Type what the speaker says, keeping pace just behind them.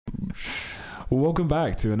Well, welcome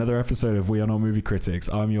back to another episode of We Are Not Movie Critics.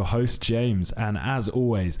 I'm your host, James, and as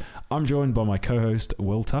always, I'm joined by my co-host,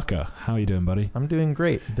 Will Tucker. How are you doing, buddy? I'm doing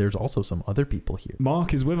great. There's also some other people here.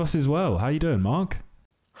 Mark is with us as well. How you doing, Mark?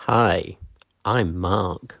 Hi, I'm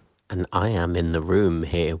Mark, and I am in the room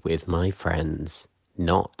here with my friends,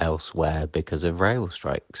 not elsewhere because of rail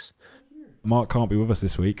strikes. Mark can't be with us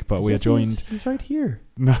this week, but we are joined... He's right here.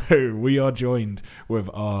 No, we are joined with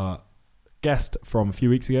our guest from a few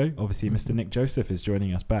weeks ago. Obviously, Mr. Nick Joseph is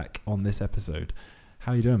joining us back on this episode.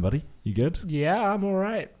 How you doing, buddy? You good? Yeah, I'm all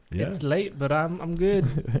right. Yeah. It's late, but I'm good.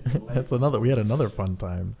 We had another fun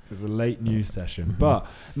time. It was a late news session, but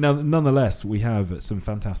nonetheless, we have some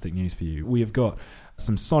fantastic news for you. We have got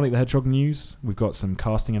some Sonic the Hedgehog news. We've got some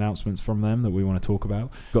casting announcements from them that we want to talk about.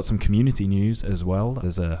 We've got some community news as well.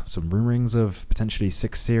 There's some rumorings of potentially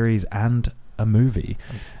 6 series and a movie.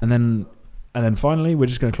 And then finally, we're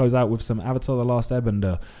just going to close out with some Avatar The Last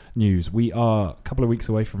Airbender news. We are a couple of weeks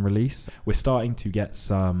away from release. We're starting to get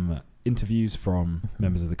some interviews from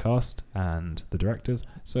members of the cast and the directors,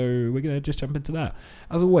 so we're going to just jump into that.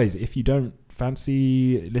 As always, if you don't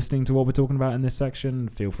fancy listening to what we're talking about in this section,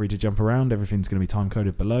 feel free to jump around. Everything's going to be time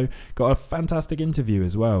coded below. Got a fantastic interview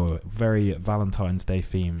as well, very Valentine's Day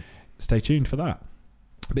theme. Stay tuned for that.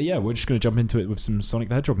 But yeah, we're just going to jump into it with some Sonic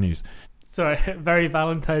the Hedgehog news. Sorry, very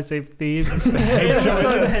Valentine's Day themed.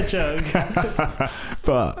 Sonic the Hedgehog.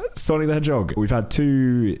 But Sonic the Hedgehog, we've had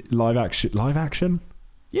 2 live action.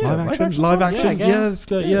 Yeah, live action.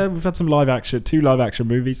 Yeah, we've had some 2 live action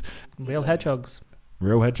movies. Real hedgehogs.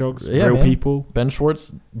 Real people. Ben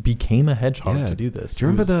Schwartz became a hedgehog to do this. Do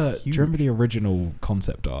you remember the original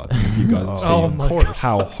concept art? If you guys have seen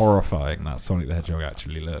how horrifying that Sonic the Hedgehog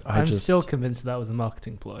actually looked. I'm still convinced that was a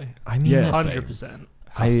marketing ploy. I mean, 100%.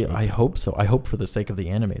 I hope so. I hope for the sake of the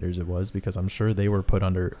animators it was, because I'm sure they were put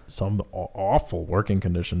under some awful working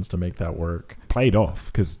conditions to make that work. Played off,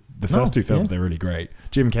 because the first 2 films, they're really great.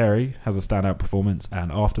 Jim Carrey has a standout performance,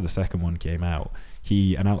 and after the second one came out,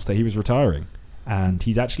 he announced that he was retiring, and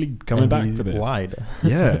he's actually coming back for this. Lied.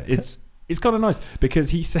 Yeah, it's kind of nice, because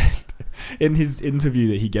he said in his interview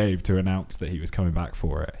that he gave to announce that he was coming back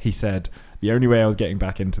for it, he said, the only way I was getting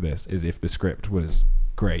back into this is if the script was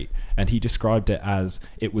great, and he described it as,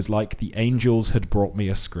 it was like the angels had brought me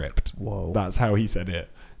a script. Whoa. That's how he said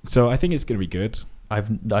it. So I think it's going to be good.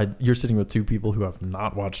 You're sitting with 2 people who have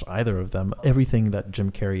not watched either of them. Everything that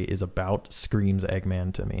Jim Carrey is about screams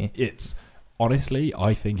Eggman to me. It's honestly,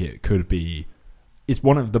 I think it's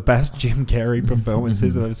one of the best Jim Carrey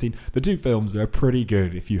performances I've ever seen. The 2 films, they're pretty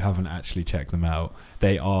good if you haven't actually checked them out.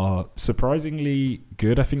 They are surprisingly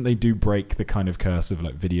good. I think they do break the kind of curse of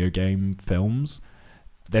like video game films.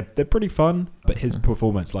 They're pretty fun, but his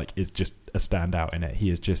performance is just a standout in it. He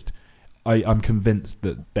is just... I'm convinced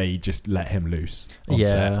that they just let him loose on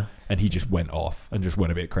set, and he just went off and just went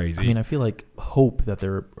a bit crazy. I mean, I feel like hope that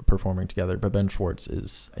they're performing together, but Ben Schwartz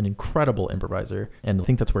is an incredible improviser, and I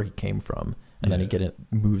think that's where he came from, and then he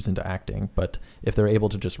moves into acting. But if they're able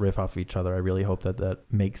to just riff off of each other, I really hope that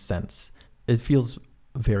makes sense. It feels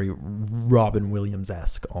very Robin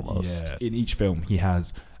Williams-esque almost. Yeah. In each film, he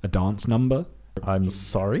has a dance number. I'm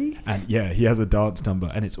sorry? And he has a dance number,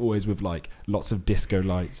 and it's always with lots of disco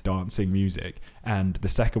lights, dancing music. And the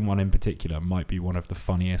second one in particular might be one of the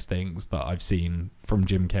funniest things that I've seen from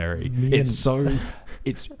Jim Carrey.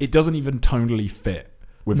 It doesn't even tonally fit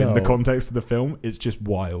within the context of the film. It's just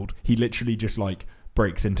wild. He literally just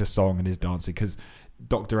breaks into song and is dancing, because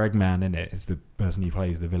Dr. Eggman in it is the person he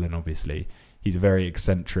plays, the villain, obviously. He's a very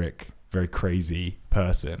eccentric, very crazy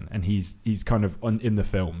person, and he's kind of in the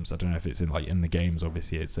films. I don't know if it's in the games.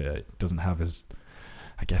 Obviously, it doesn't have as,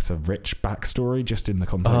 I guess, a rich backstory just in the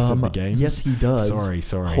context of the game. Yes, he does. Sorry.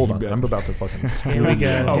 Hold on, I'm about to fucking scream. Here we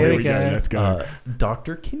go. Here we go. Let's go.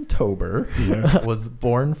 Dr. Kintober was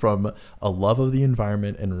born from a love of the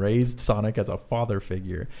environment and raised Sonic as a father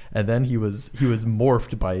figure, and then he was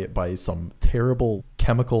morphed by some terrible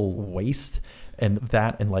chemical waste. And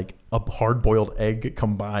that and a hard-boiled egg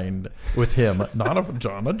combined with him, not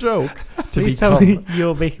a joke. Please tell me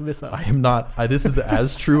you're making this up. I am not. This is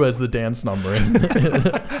as true as the dance numbering,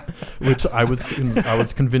 which I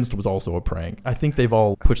was convinced was also a prank. I think they've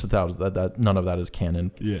all pushed it out that none of that is canon.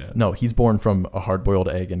 Yeah. No, he's born from a hard-boiled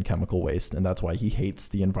egg and chemical waste, and that's why he hates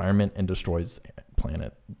the environment and destroys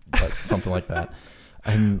planet, something like that.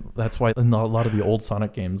 And that's why in a lot of the old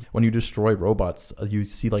Sonic games, when you destroy robots, you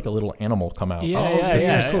see a little animal come out.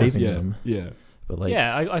 Saving them. Yeah. But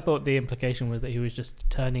I thought the implication was that he was just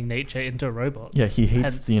turning nature into robots. Yeah, he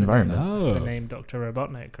hates the environment. The name Dr.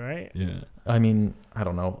 Robotnik, right? Yeah. I mean, I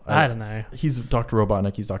don't know. I don't know. He's Dr.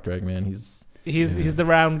 Robotnik. He's Dr. Eggman. He's the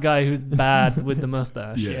round guy who's bad with the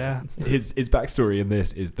mustache. Yeah. His backstory in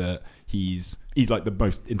this is that he's like the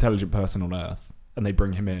most intelligent person on Earth, and they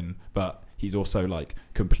bring him in, but he's also like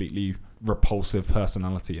completely repulsive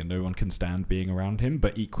personality, and no one can stand being around him.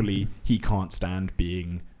 But equally, he can't stand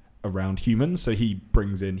being around humans, so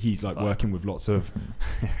he's like working with lots of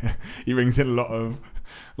he brings in a lot of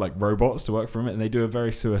like robots to work for him, and they do a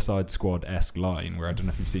very Suicide Squad-esque line where I don't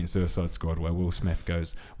know if you've seen Suicide Squad, where Will Smith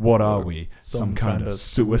goes, "What are we? Some kind of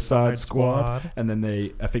Suicide Squad?" And then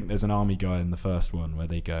I think there's an army guy in the first one where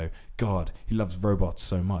they go, "God, he loves robots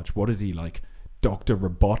so much. What is he like, Dr.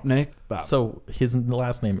 Robotnik?" So his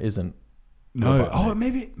last name isn't No. Robotnik. Oh,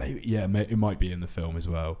 maybe. Yeah, it might be in the film as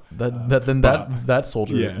well. That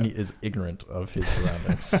soldier yeah. is ignorant of his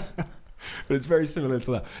surroundings. But it's very similar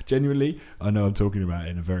to that. Genuinely, I know I'm talking about it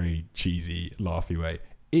in a very cheesy, laughy way.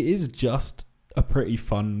 It is just a pretty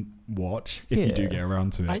fun watch if you do get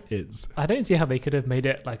around to it. I don't see how they could have made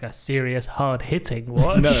it like a serious, hard-hitting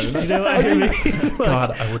watch. No. You know what I mean?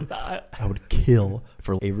 God, I would kill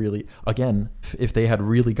for a really, again, if they had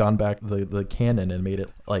really gone back the canon and made it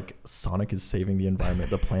like Sonic is saving the environment,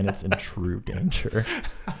 the planet's in true danger.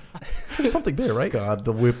 There's something there, right? God,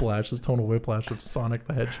 the tonal whiplash of Sonic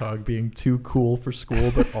the Hedgehog being too cool for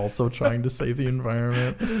school, but also trying to save the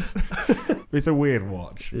environment. It's a weird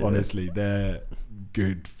watch, honestly. They're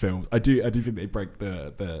good films. I do think they break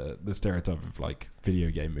the stereotype of like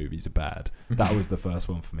video game movies are bad. That was the first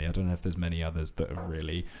one for me. I don't know if there's many others that have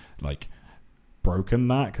really like broken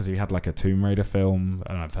that, because you had like a Tomb Raider film,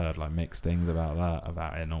 and I've heard like mixed things about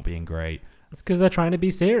it not being great. It's because they're trying to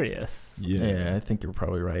be serious. Yeah, I think you're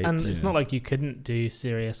probably right. And it's not like you couldn't do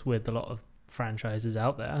serious with a lot of franchises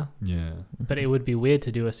out there. Yeah. But it would be weird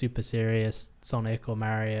to do a super serious Sonic or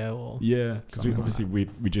Mario or... Yeah, because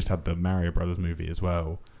we just had the Mario Brothers movie as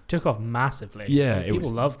well. Took off massively. Yeah,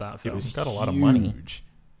 people love that film. It was got a lot of money.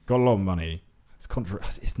 Got a lot of money.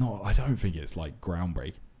 It's not... I don't think it's like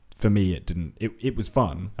groundbreaking. For me, it didn't... It was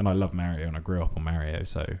fun, and I love Mario, and I grew up on Mario,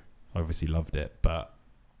 so I obviously loved it, but...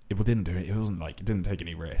 It didn't do it. It wasn't like it didn't take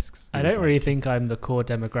any risks. I don't really think I'm the core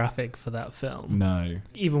demographic for that film. No,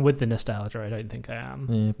 even with the nostalgia, I don't think I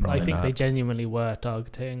am. I think they genuinely were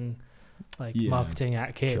targeting marketing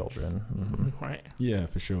at kids, children, right? Yeah,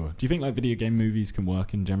 for sure. Do you think like video game movies can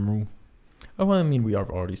work in general? Oh, well, I mean, we have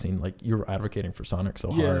already seen like you're advocating for Sonic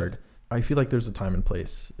so hard. I feel like there's a time and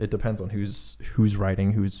place. It depends on who's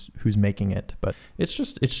writing, who's making it, but it's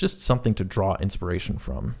just something to draw inspiration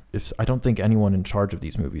from. I don't think anyone in charge of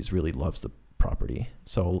these movies really loves the property,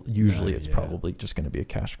 so usually it's probably just going to be a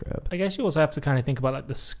cash grab. I guess you also have to kind of think about like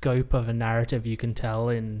the scope of a narrative you can tell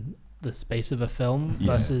in the space of a film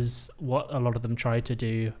versus what a lot of them try to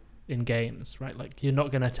do in games, right? Like you're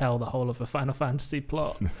not going to tell the whole of a Final Fantasy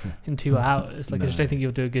plot in 2 hours. Like I just don't think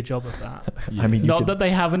you'll do a good job of that. Yeah. I mean, not that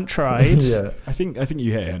they haven't tried. Yeah, I think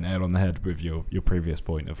you hit a nail on the head with your previous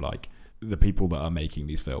point of like the people that are making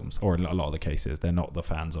these films, or in a lot of the cases, they're not the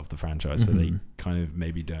fans of the franchise, so they kind of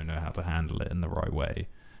maybe don't know how to handle it in the right way.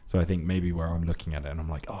 So I think maybe where I'm looking at it and I'm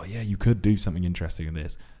like, oh yeah, you could do something interesting in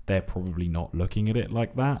this. They're probably not looking at it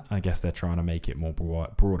like that. I guess they're trying to make it more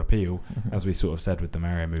broad appeal, as we sort of said with the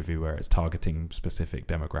Mario movie, where it's targeting specific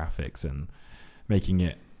demographics and making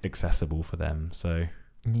it accessible for them. So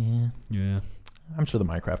yeah. I'm sure the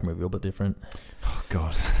Minecraft movie will be different. Oh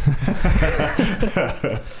God.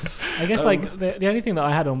 I guess like the only thing that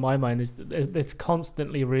I had on my mind is that there's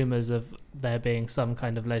constantly rumors of there being some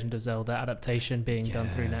kind of Legend of Zelda adaptation being done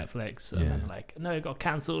through Netflix, and then like no, it got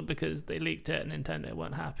cancelled because they leaked it and Nintendo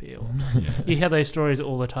weren't happy, or you hear those stories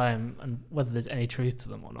all the time, and whether there's any truth to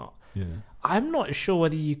them or not. I'm not sure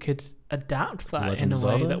whether you could adapt that in a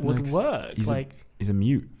way that would work. He's a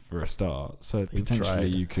mute for a start, so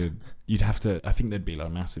potentially you'd have to. I think there'd be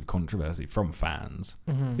like massive controversy from fans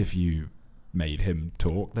if you made him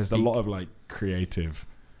talk. There's a lot of like creative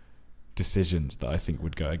decisions that I think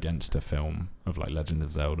would go against a film of like Legend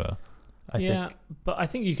of Zelda. But I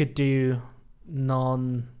think you could do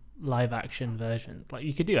non-live action versions. Like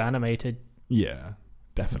you could do animated,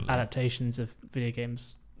 definitely adaptations of video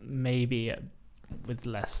games, maybe with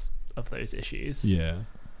less of those issues.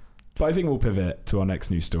 But I think we'll pivot to our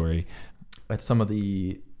next news story. At some of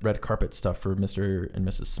the red carpet stuff for Mr. and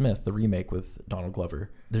Mrs. Smith, the remake with Donald Glover,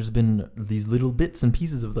 there's been these little bits and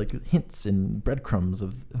pieces of like hints and breadcrumbs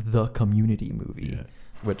of the Community movie,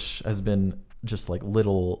 which has been just like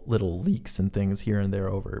little leaks and things here and there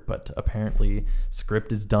over. But apparently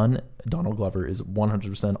script is done. Donald Glover is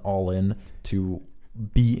 100% all in to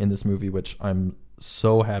be in this movie, which I'm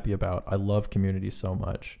so happy about. I love Community so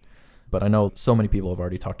much. But I know so many people have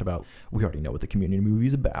already talked about, we already know what the Community movie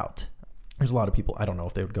is about. there's a lot of people, I don't know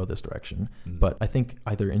if they would go this direction, but I think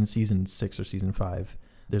either in season 6 or season 5,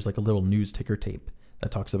 there's like a little news ticker tape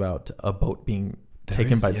that talks about a boat being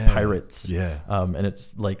taken by pirates. Yeah. And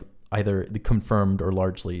it's like either confirmed or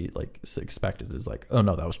largely like expected is like, oh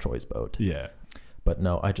no, that was Troy's boat. Yeah. But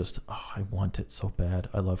no, I want it so bad.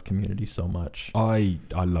 I love Community so much. I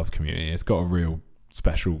love Community. It's got a real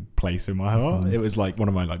special place in my heart. It was like one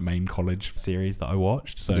of my like main college series that I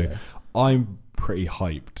watched. So I'm pretty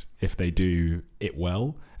hyped if they do it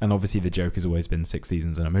well. And obviously the joke has always been 6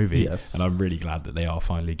 seasons in a movie. Yes. And I'm really glad that they are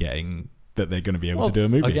finally getting that they're going to be able to do a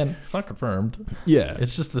movie. Again, it's not confirmed. Yeah.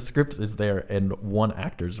 It's just the script is there and one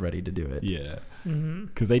actor's ready to do it. Yeah.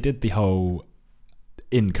 Because they did the whole...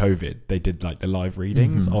 In COVID, they did like the live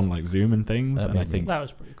readings on like Zoom and things, and I think that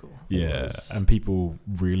was pretty cool. Yeah, and people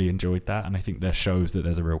really enjoyed that, and I think there shows that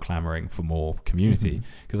there's a real clamoring for more Community.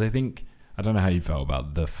 Because I don't know how you felt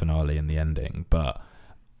about the finale and the ending, but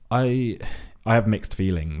I have mixed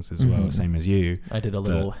feelings as well, same as you. I did a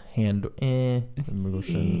little hand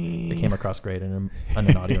motion. It came across great in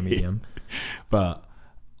an audio medium, but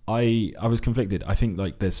I was conflicted. I think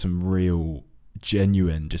like there's some real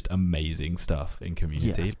genuine, just amazing stuff in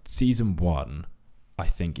Community. Yes. Season 1, I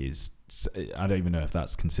think I don't even know if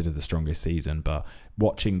that's considered the strongest season, but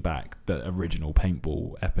watching back the original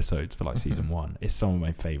paintball episodes for like season 1 is some of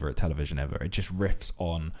my favorite television ever. It just riffs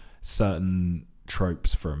on certain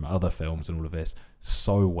tropes from other films and all of this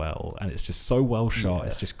so well, and it's just so well shot.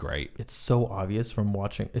 It's just great. It's so obvious from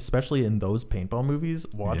watching, especially in those paintball movies,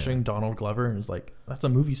 watching Donald Glover, and it's like, that's a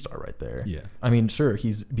movie star right there. Yeah. I mean, sure,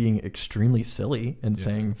 he's being extremely silly and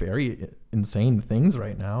saying very insane things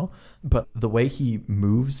right now, but the way he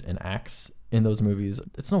moves and acts in those movies,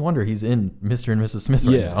 it's no wonder he's in Mr. and Mrs. Smith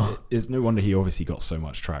right now. It's no wonder he obviously got so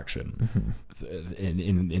much traction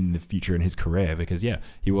in the future in his career, because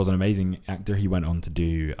he was an amazing actor. He went on to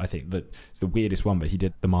do, I think that it's the weirdest one, but he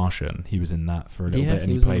did The Martian. He was in that for a little bit,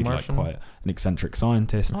 and he played like quite an eccentric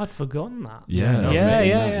scientist. I'd forgotten that.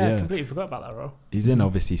 Yeah. Completely forgot about that role. He's in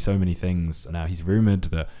obviously so many things now. He's rumored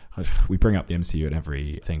that we bring up the MCU and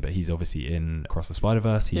everything, but he's obviously in Across the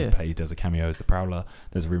Spider-Verse. He does a cameo as the Prowler.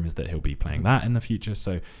 There's rumors that he'll be playing that in the future.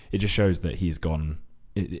 So it just shows that he's gone,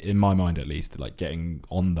 in my mind at least, like getting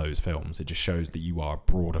on those films. It just shows that you are a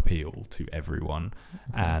broad appeal to everyone.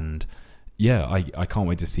 And I can't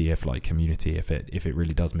wait to see if like Community, if it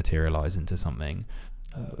really does materialize into something.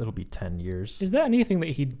 It'll be 10 years. Is there anything that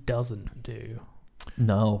he doesn't do?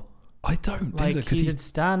 No, I don't like, think so, because he did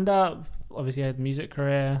stand up. Obviously, he had a music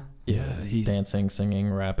career. He's dancing,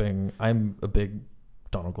 singing, rapping. I'm a big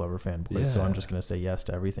Donald Glover fanboy, so I'm just gonna say yes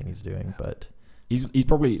to everything he's doing. But he's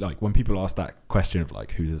probably like, when people ask that question of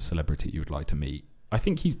like who's a celebrity you would like to meet, I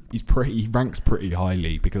think he ranks pretty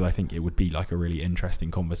highly, because I think it would be like a really interesting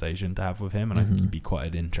conversation to have with him, and I think he'd be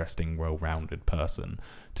quite an interesting, well-rounded person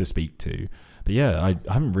to speak to. But I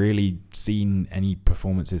haven't really seen any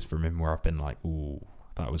performances from him where I've been like, ooh,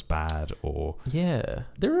 that was bad, or there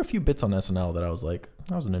were a few bits on SNL that I was like,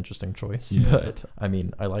 that was an interesting choice. But I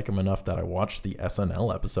mean, I like him enough that I watched the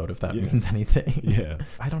SNL episode, if that means anything.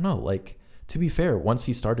 I don't know, like, to be fair, once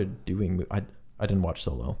he started doing, I didn't watch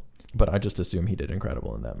Solo, but I just assume he did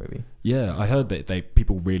incredible in that movie. I heard that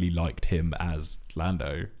people really liked him as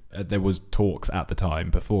Lando. There was talks at the time,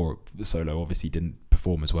 before Solo obviously didn't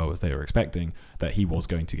perform as well as they were expecting, that he was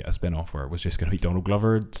going to get a spin-off where it was just going to be Donald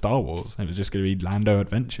Glover at Star Wars, and it was just going to be Lando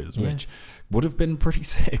Adventures, which would have been pretty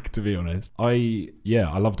sick, to be honest. I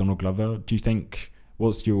love Donald Glover. Do you think,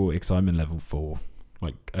 what's your excitement level for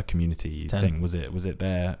like a Community 10. thing? Was it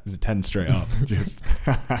there? Was it 10 straight up? Just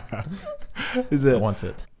is it? I want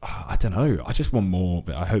it. I don't know. I just want more,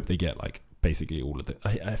 but I hope they get like basically all of it.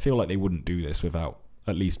 I feel like they wouldn't do this without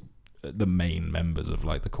at least the main members of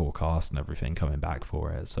like the core cast and everything coming back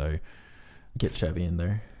for it. So get Chevy in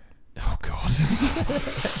there. Oh god.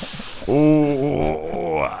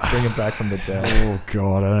 Bring him back from the dead. Oh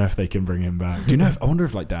god, I don't know if they can bring him back. Do you know I wonder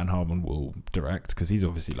if like Dan Harmon will direct, because he's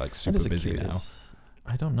obviously like super busy now.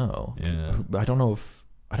 I don't know. I don't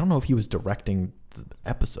know if he was directing the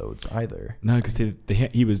episodes either. No, because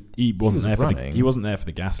he wasn't there for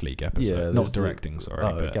the Gas League episode. Not directing,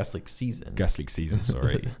 sorry. Gas League season. Gas League season,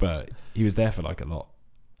 sorry. But he was there for like a lot.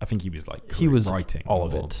 I think he was like writing all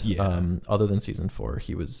of it. Other than season 4,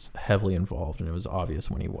 he was heavily involved, and it was obvious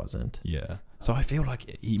when he wasn't. So I feel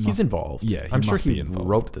like he's involved. I'm sure he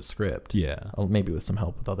wrote the script. Maybe with some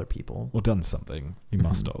help with other people. Or done something. He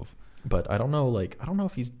must have. But I don't know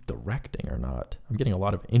if he's directing or not. I'm getting a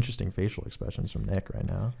lot of interesting facial expressions from Nick right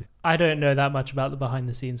now. I don't know that much about the behind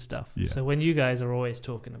the scenes stuff. Yeah. So when you guys are always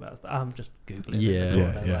talking about stuff, I'm just Googling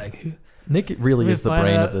it. Yeah. Like, who, Nick really Let is me the find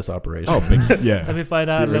brain out- of this operation. Oh, big, yeah. let me find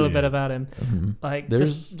out He a little really bit is. about him. Mhm. Like,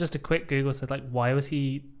 There's just a quick Google said, like, why did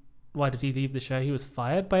he leave the show? He was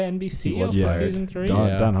fired by NBC He was after fired. season 3.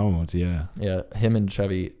 Yeah. Dan Holmes, yeah. yeah, him and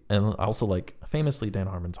Chevy, and also like famously Dan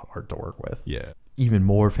Harmon's hard to work with. Yeah. Even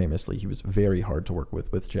more famously, he was very hard to work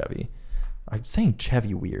with Chevy. I'm saying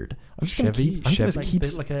Chevy weird. I'm just gonna Chevy? keep. I'm Chevy? gonna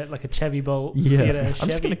keep. Like a Chevy Bolt. Yeah, You know, I'm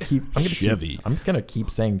just gonna keep. Chevy. I'm gonna keep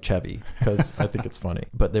saying Chevy because I think it's funny.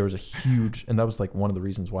 But there was a huge, and that was like one of the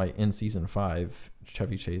reasons why in season 5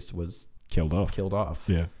 Chevy Chase was Killed off.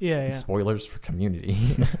 Yeah. Yeah. Spoilers for Community.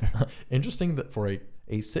 Interesting that for a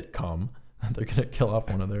sitcom, they're gonna kill off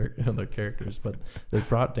one of their characters, but they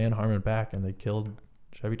brought Dan Harmon back and they killed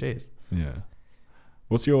Chevy Chase. Yeah.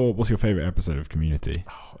 What's your favorite episode of Community?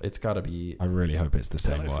 Oh, it's got to be. I really hope it's the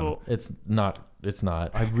same one. Delightful. It's not. It's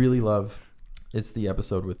not. I really love. It's the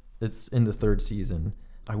episode with. It's in the 3rd season.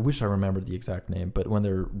 I wish I remembered the exact name, but when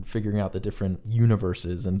they're figuring out the different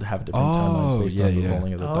universes and have different timelines based on the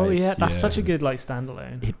rolling of the dice. Yeah, that's Yeah. such a good like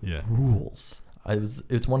standalone. It Yeah. rules.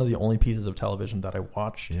 It's one of the only pieces of television that I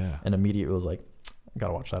watched Yeah. and immediately was like,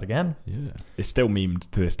 gotta watch that again. Yeah. It's still memed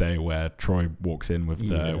to this day where Troy walks in with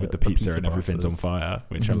Yeah, the the pizza pizza and everything's on boxes. fire,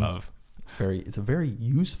 which I Mhm. love. It's a very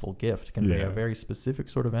useful gift. Can be Yeah. a very specific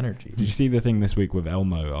sort of energy. Did you see the thing this week with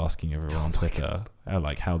Elmo asking everyone Oh on my Twitter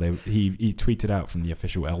like how he tweeted out from the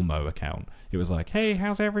official Elmo account. It was like, "Hey,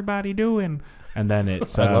 how's everybody doing?" And then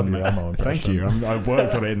it's I love your Elmo thank impression. you. I've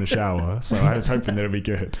worked on it in the shower, so I was hoping that it'd be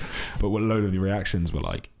good. But what a load of the reactions were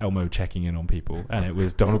like Elmo checking in on people, and it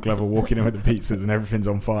was Donald Glover walking in with the pizzas and everything's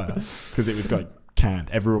on fire because it was like canned.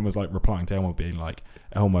 Everyone was like replying to Elmo being like,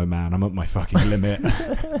 "Elmo, man, I'm at my fucking limit."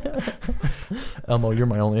 Elmo, you're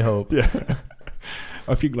my only hope. Yeah.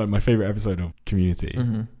 I think like my favorite episode of Community,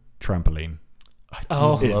 Mm-hmm. Trampoline. I do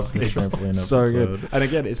Oh. love the trampoline episode. So good. And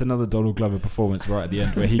again, it's another Donald Glover performance right at the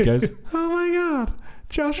end where he goes, "Oh my god,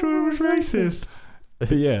 Joshua was racist."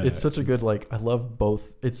 But yeah, it's such a good, like, I love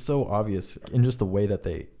both. It's so obvious in just the way that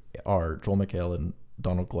they are, Joel McHale and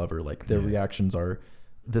Donald Glover, like their Yeah. reactions are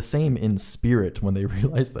the same in spirit when they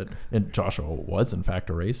realize that and Joshua was in fact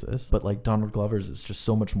a racist, but like Donald Glover's is just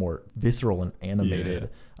so much more visceral and animated.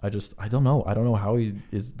 I don't know how he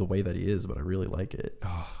is the way that he is, but I really like it.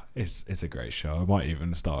 Oh, it's a great show. I might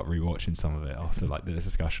even start rewatching some of it after like the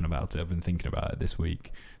discussion about it. I've been thinking about it this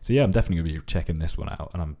week. So yeah, I'm definitely gonna be checking this one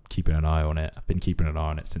out, and I'm keeping an eye on it. I've been keeping an eye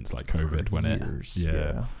on it since like COVID For when years,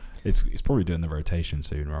 yeah. It's probably doing the rotation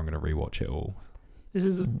soon where I'm gonna rewatch it all. This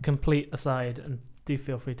is a complete aside, and do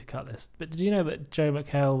feel free to cut this. But did you know that Joe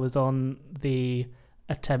McHale was on the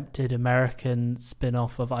attempted American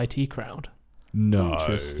spin-off of IT Crowd? No,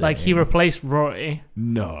 Interesting. Like, he replaced Roy.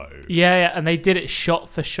 no. Yeah, and they did it shot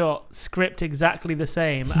for shot, script exactly the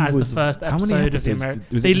same He as the was- first how many episode of the episodes American.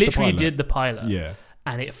 was it They just the literally pilot? did the pilot, Yeah,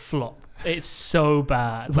 and it flopped. It's so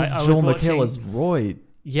bad. With Like, I Joel was McHale watching, as Roy.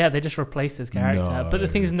 yeah, they just replaced his character. But the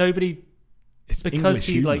thing is, nobody, it's because English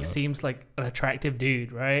he like humor. seems like an attractive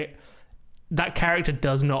dude, right? That character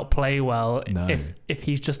does not play well No. if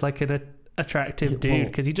he's just like an attractive Yeah, dude, well-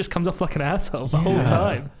 because he just comes off like an asshole the whole Yeah.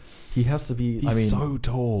 time. He has to be. He's I mean, so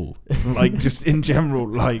tall. Like just in general,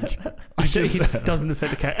 like I He just doesn't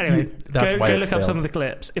fit the character. Anyway, That's go why it look up some failed. of the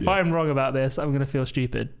clips. If Yeah. I'm wrong about this, I'm going to feel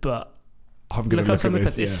stupid, but I'm gonna look look up some at of the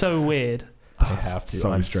this. clips. It's Yeah. so weird. I That's have to.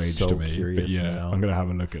 so I'm strange so to me. But curious yeah, now. I'm gonna have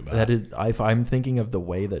a look at that. That is, if I'm thinking of the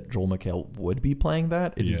way that Joel McHale would be playing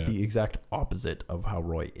that, it is Yeah. the exact opposite of how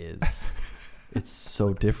Roy is. It's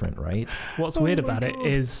so different, right? What's Oh weird my about God.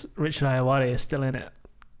 it is Richard Ayoade is still in it.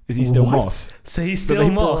 Is he still What? Moss? So he's So still they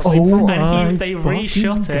Moss. brought- Oh my And they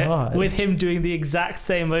reshot fucking it God. with him doing the exact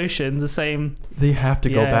same motion, the same. They have to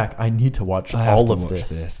go Yeah. back. I need to watch I have all to of watch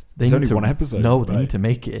this. There's need only to, one episode. No, they right? need to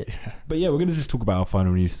make it. But yeah, we're going to just talk about our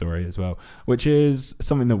final news story as well, which is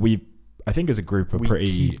something that I think as a group are We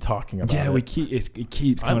pretty. keep talking about it. we keep. It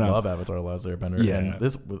keeps I coming love up Avatar: The Last Airbender. Yeah. And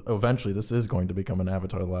this eventually this is going to become an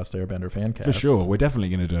Avatar: The Last Airbender fan cast. for sure. We're definitely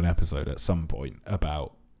going to do an episode at some point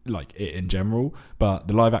about like it in general, but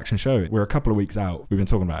the live action show. We're a couple of weeks out. We've been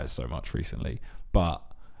talking about it so much recently, but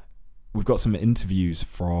we've got some interviews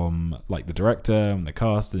from like the director and the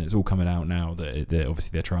cast, and it's all coming out now that obviously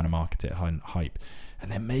they're trying to market it hype,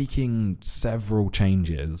 and they're making several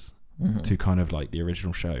changes Mhm. to kind of like the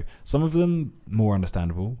original show. Some of them more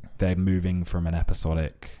understandable. They're moving from an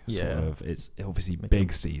episodic sort Yeah. of. It's obviously Make big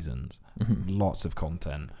them- seasons, Mhm. lots of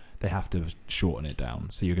content. They have to shorten it down,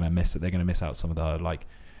 so you're gonna miss it. They're gonna miss out some of the like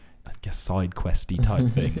I guess, side questy type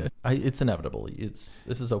thing. It's inevitable. This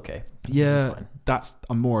is okay. Yeah,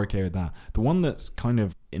 I'm more okay with that. The one that's kind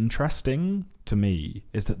of interesting to me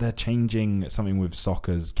is that they're changing something with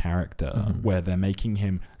Sokka's character, where they're making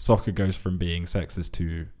him, Sokka goes from being sexist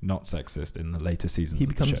to not sexist in the later seasons. He of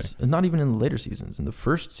the becomes show. Not even in the later seasons. In the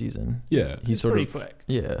first season, he's sort pretty of quick.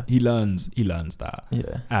 Yeah, he learns that.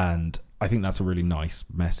 Yeah, and I think that's a really nice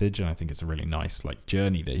message, and I think it's a really nice like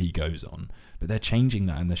journey that he goes on. But they're changing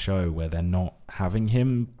that in the show, where they're not having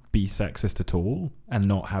him be sexist at all, and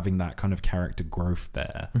not having that kind of character growth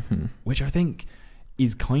there, which I think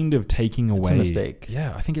is kind of taking away. It's a mistake.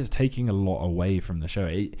 Yeah, I think it's taking a lot away from the show.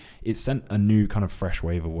 It sent a new kind of fresh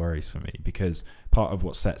wave of worries for me, because part of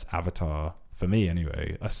what sets Avatar, for me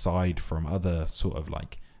anyway, aside from other sort of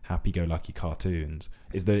like happy-go-lucky cartoons,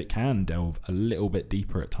 is that it can delve a little bit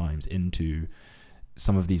deeper at times into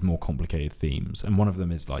some of these more complicated themes. And one of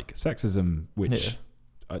them is like sexism, which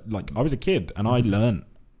like I was a kid and I learned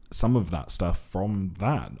some of that stuff from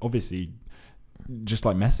that, obviously, just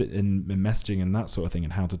like in messaging and that sort of thing,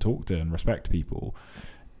 and how to talk to and respect people.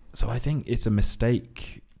 So I think it's a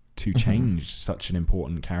mistake to change such an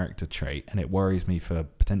important character trait, and it worries me for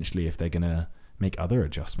potentially if they're gonna make other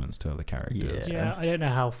adjustments to other characters. Yeah, I don't know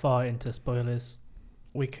how far into spoilers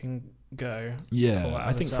we can go. Yeah,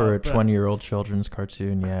 I think for a 20-year-old children's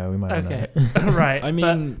cartoon, we might. Okay, right. I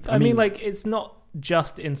mean, like it's not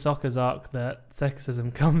just in Sokka's arc that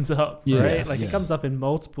sexism comes up, right? Like it comes up in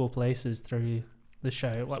multiple places through the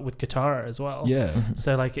show, like with Katara as well. Yeah.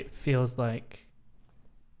 So like it feels like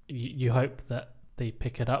you hope that they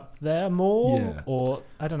pick it up there more, or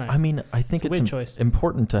I don't know. I mean, I think it's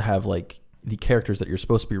important to have like the characters that you're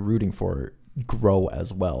supposed to be rooting for grow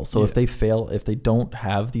as well. So if they fail, if they don't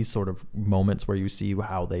have these sort of moments where you see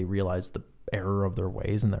how they realize the error of their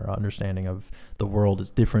ways and their understanding of the world is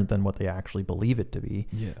different than what they actually believe it to be,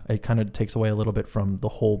 it kind of takes away a little bit from the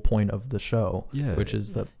whole point of the show, which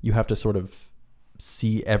is that you have to sort of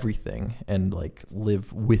see everything and like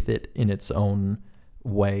live with it in its own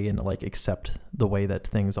way and like accept the way that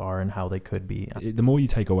things are and how they could be. The more you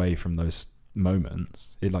take away from those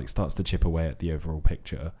moments, it like starts to chip away at the overall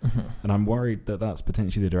picture, and I'm worried that that's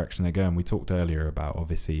potentially the direction they're going. We talked earlier about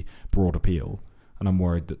obviously broad appeal, and I'm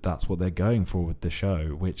worried that that's what they're going for with the show,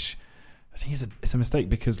 which I think it's a mistake,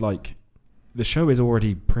 because like the show is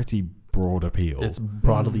already pretty broad appeal. It's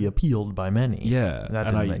broadly appealed by many. Yeah, that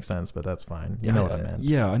didn't make sense, but that's fine. You know what I meant.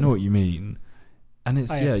 Yeah, I know what you mean, and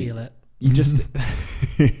it's appeal it. You just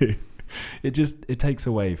it takes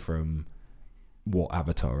away from what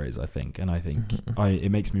Avatar is, I think, and I think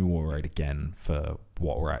it makes me more worried again for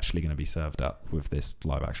what we're actually going to be served up with this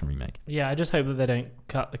live action remake. Yeah, I just hope that they don't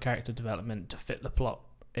cut the character development to fit the plot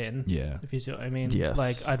in. Yeah, if you see what I mean. Yes.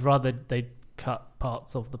 Like I'd rather they cut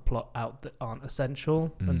parts of the plot out that aren't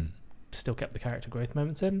essential and still kept the character growth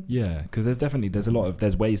moments in. Yeah, because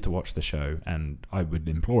there's ways to watch the show, and I would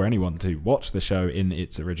implore anyone to watch the show in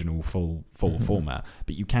its original full format.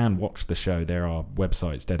 But you can watch the show. There are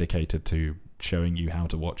websites dedicated to showing you how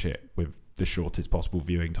to watch it with the shortest possible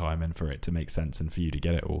viewing time and for it to make sense and for you to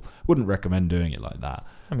get it all. Wouldn't recommend doing it like that.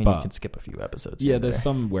 I mean, you can skip a few episodes. Yeah, there's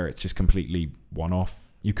some where it's just completely one-off.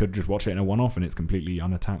 You could just watch it in a one-off and it's completely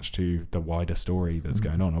unattached to the wider story that's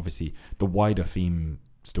going on. Obviously, the wider theme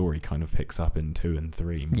story kind of picks up in 2 and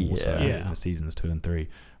 3 more so in the seasons 2 and 3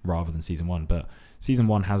 rather than season 1. But season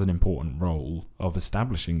 1 has an important role of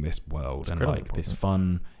establishing this world and like important. This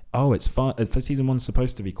fun. Oh, it's fun. For season 1's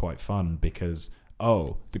supposed to be quite fun because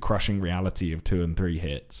the crushing reality of 2 and 3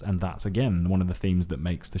 hits, and that's again one of the themes that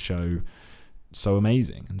makes the show so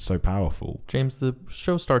amazing and so powerful. James, the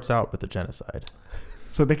show starts out with a genocide.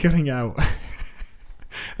 So they're cutting out.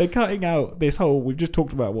 They're cutting out this whole. We've just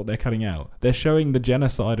talked about what they're cutting out. They're showing the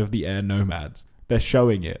genocide of the air nomads. They're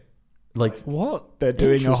showing it. Like what? They're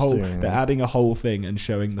doing a whole. They're adding a whole thing and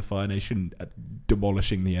showing the Fire Nation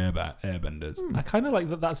demolishing the airbenders. I kind of like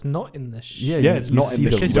that. That's not in the show. Yeah, it's not in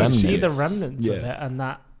the show. You see the remnants of it, and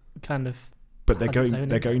that kind of. But they're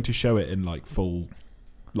going to show it in like full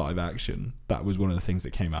live action. That was one of the things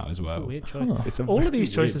that came out as well. It's a weird choice. All of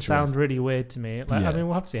these choices sound really weird to me. Like, I mean,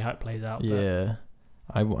 we'll have to see how it plays out. Yeah.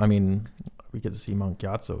 I mean, we get to see Monk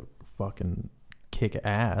Gyatso fucking kick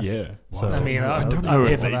ass. Yeah. So, I mean, I don't know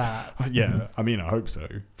if that. Yeah, I mean, I hope so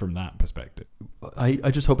from that perspective.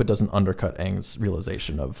 I just hope it doesn't undercut Aang's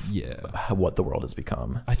realization of what the world has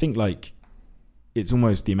become. I think, like, it's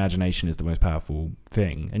almost the imagination is the most powerful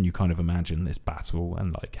thing, and you kind of imagine this battle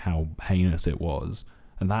and, like, how heinous it was,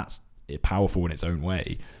 and that's powerful in its own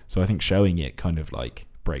way. So I think showing it kind of, like,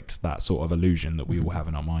 breaks that sort of illusion that we all have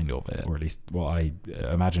in our mind of it, or at least what I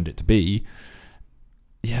imagined it to be.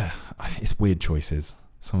 Yeah, it's weird choices.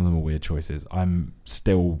 Some of them are weird choices. I'm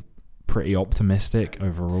still pretty optimistic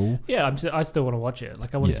overall. Yeah, I still want to watch it.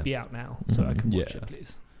 Like, I want it to be out now, so I can watch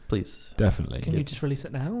it, Please. Definitely. Can you just release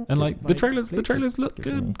it now? And like the trailers look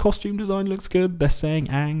good. Costume design looks good. They're saying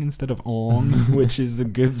 "ang" instead of "ong," which is a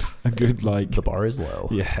good like. The bar is low.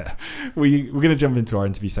 Yeah, we're gonna jump into our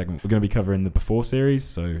interview segment. We're gonna be covering the Before series,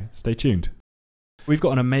 so stay tuned. We've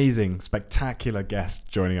got an amazing, spectacular guest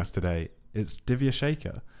joining us today. It's Divya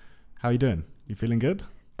Sekar. How are you doing? You feeling good?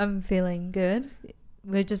 I'm feeling good.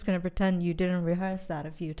 We're just going to pretend you didn't rehearse that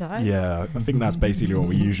a few times. Yeah, I think that's basically what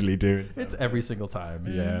we usually do. It's every single time.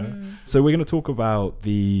 Yeah. So we're going to talk about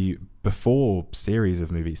the Before series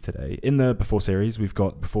of movies today. In the Before series, we've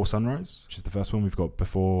got Before Sunrise, which is the first one. We've got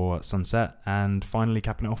Before Sunset, and finally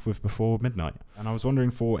capping it off with Before Midnight. And I was wondering,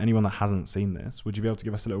 for anyone that hasn't seen this, would you be able to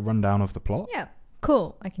give us a little rundown of the plot? Yeah,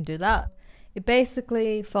 cool. I can do that. It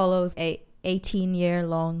basically follows a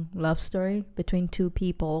 18-year-long love story between two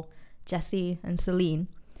people, Jesse and Celine.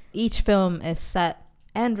 Each film is set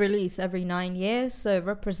and released every 9 years, so it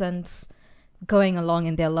represents going along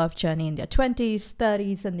in their love journey in their 20s,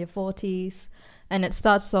 30s, and their 40s. And it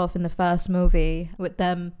starts off in the first movie with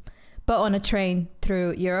them but on a train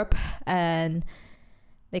through Europe, and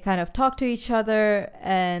they kind of talk to each other,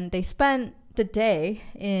 and they spend the day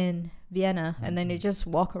in Vienna, and then they just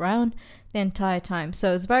walk around the entire time.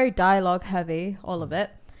 So it's very dialogue heavy, all of it.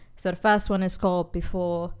 So the first one is called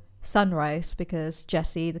Before Sunrise, because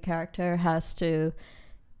Jesse, the character, has to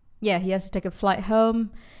take a flight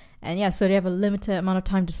home, and so they have a limited amount of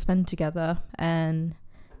time to spend together. And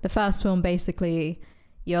the first film, basically,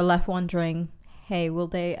 you're left wondering, hey, will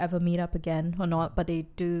they ever meet up again or not? But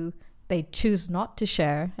they choose not to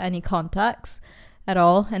share any contacts at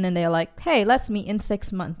all, and then they're like, hey, let's meet in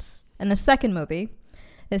 6 months. And the second movie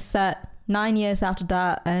is set 9 years after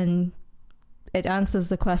that, and it answers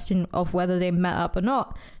the question of whether they met up or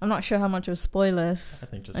not. I'm not sure how much of spoilers I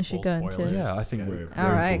think just I should full go into. spoilers. Yeah, I think we're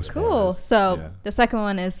All right, cool. So the second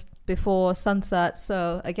one is Before Sunset.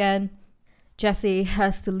 So again, Jesse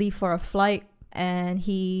has to leave for a flight, and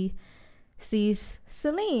he sees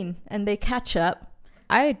Celine, and they catch up.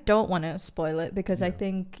 I don't want to spoil it, because I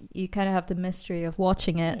think you kind of have the mystery of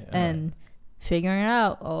watching it and figuring it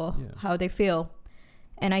out, or how they feel.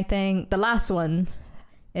 And I think the last one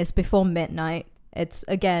is Before Midnight. It's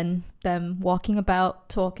again them walking about,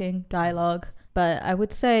 talking, dialogue, but I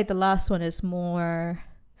would say the last one is more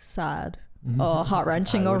sad or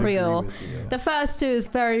heart-wrenching or real. The first two is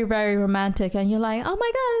very, very romantic, and you're like, oh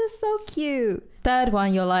my god, it's so cute. Third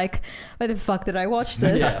one, you're like, why the fuck did I watch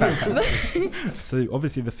this? So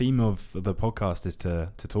obviously the theme of the podcast is to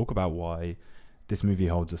talk about why this movie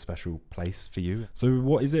holds a special place for you. So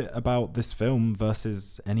what is it about this film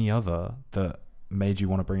versus any other that made you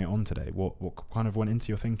want to bring it on today? What kind of went into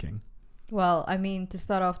your thinking? Well, I mean, to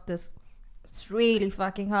start off, it's really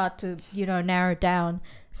fucking hard to, narrow it down.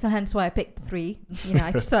 So hence why I picked 3.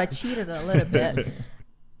 So I cheated a little bit.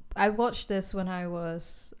 I watched this when I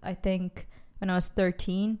was 13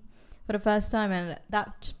 for the first time. And at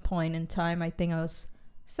that point in time, I think I was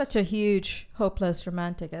such a huge, hopeless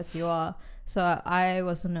romantic as you are. So I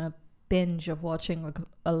was on a binge of watching like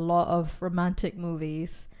a lot of romantic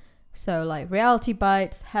movies. So like Reality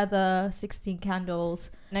Bites, Heather, 16 Candles.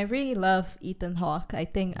 And I really love Ethan Hawke. I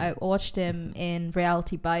think I watched him in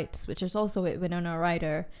Reality Bites, which is also with Winona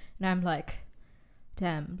Ryder. And I'm like,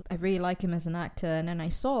 damn, I really like him as an actor. And then I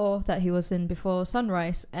saw that he was in Before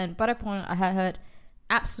Sunrise. And by that point, I had heard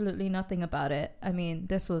absolutely nothing about it. I mean,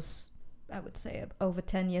 this was, I would say, over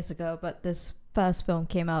 10 years ago. But this first film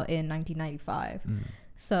came out in 1995.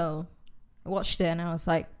 So I watched it and I was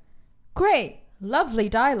like, great. Lovely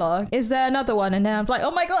dialogue. Is there another one? And then I'm like, oh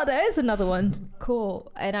my god, there is another one.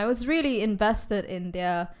 Cool. And I was really invested in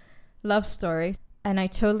their love story, and I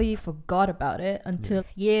totally forgot about it until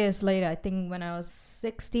years later. I think when I was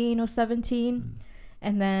 16 or 17.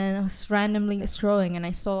 And then I was randomly scrolling and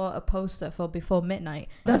I saw a poster for Before Midnight.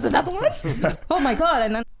 There's another one? Oh my god.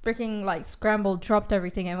 And then freaking like scrambled, dropped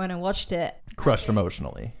everything, and went and watched it. Crushed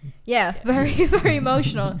emotionally. Yeah, very, very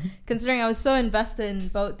emotional. Considering I was so invested in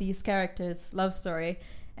both these characters' love story,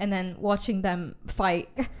 and then watching them fight.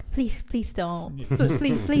 Please don't.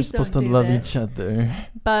 Please You're supposed to love each other.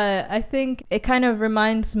 But I think it kind of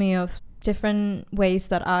reminds me of different ways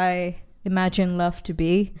that I imagine love to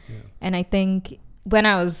be. And I think when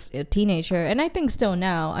I was a teenager, and I think still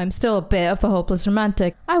now, I'm still a bit of a hopeless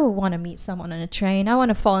romantic. I would want to meet someone on a train. I want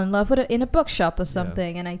to fall in love with in a bookshop or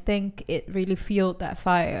something. And I think it really fueled that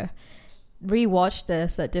fire. Rewatched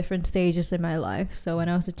this at different stages in my life. So when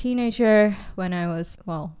I was a teenager, when I was,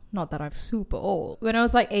 well, not that I'm super old, when I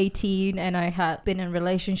was like 18 and I had been in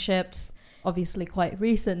relationships obviously quite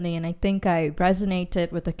recently, and I think I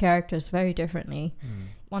resonated with the characters very differently.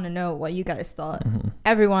 Want to know what you guys thought.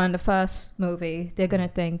 Everyone in the first movie, they're gonna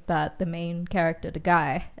think that the main character, the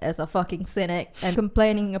guy, is a fucking cynic and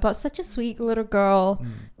complaining about such a sweet little girl,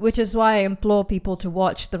 which is why I implore people to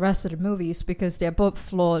watch the rest of the movies, because they're both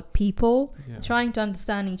flawed people trying to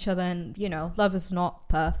understand each other, and you know, love is not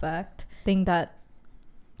perfect. Thing that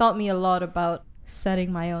taught me a lot about setting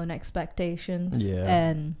my own expectations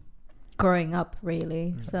and growing up,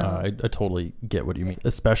 really. So I totally get what you mean,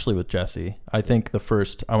 especially with Jesse. I think the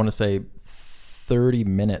first, I want to say 30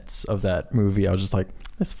 minutes of that movie, I was just like,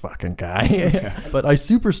 this fucking guy. But I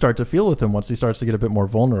super start to feel with him once he starts to get a bit more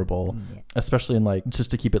vulnerable, especially in, like,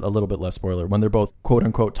 just to keep it a little bit less spoiler, when they're both quote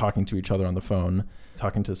unquote talking to each other on the phone,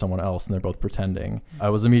 talking to someone else, and they're both pretending.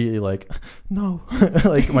 I was immediately like, no.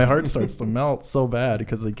 Like, my heart starts to melt so bad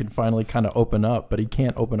because they can finally kind of open up, but he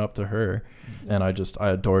can't open up to her. And I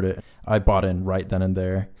adored it. I bought in right then and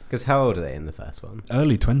there. Because how old are they in the first one?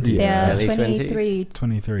 Early 20s. yeah, Early 23.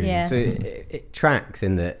 23. Yeah. So it tracks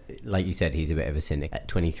in that, like you said, he's a bit of a cynic. At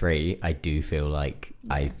 23, I do feel like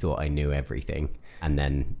I thought I knew everything, and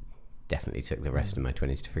then definitely took the rest of my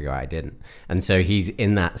 20s to figure out I didn't. And so he's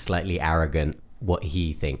in that slightly arrogant, what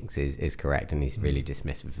he thinks is correct, and he's really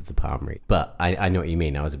dismissive of the palm read. But I know what you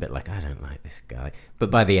mean. I was a bit like, I don't like this guy.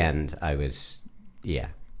 But by the end, I was,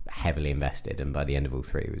 heavily invested, and by the end of all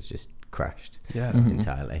three, was just crushed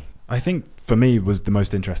entirely. I think for me was the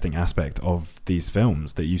most interesting aspect of these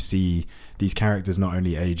films, that you see these characters not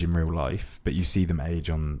only age in real life, but you see them age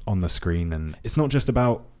on the screen. And it's not just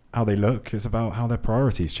about how they look, it's about how their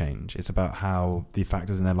priorities change. It's about how the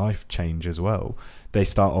factors in their life change as well. They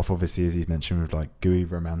start off, obviously, as you mentioned, with like gooey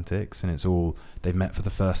romantics, and it's all they've met for the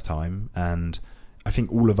first time. And I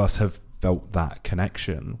think all of us have felt that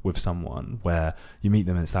connection with someone where you meet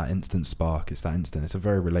them and it's that instant spark, it's a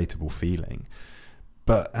very relatable feeling.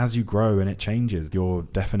 But as you grow and it changes, your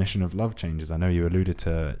definition of love changes. I know you alluded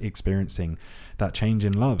to experiencing that change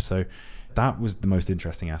in love, so that was the most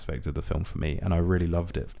interesting aspect of the film for me, and I really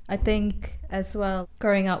loved it. I think as well,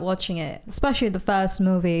 growing up watching it, especially the first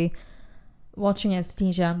movie, watching it as a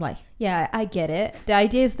teenager, I'm like, yeah, I get it. The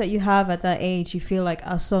ideas that you have at that age, you feel like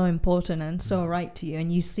are so important and so right to you,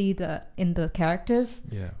 and you see that in the characters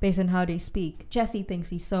based on how they speak. Jesse thinks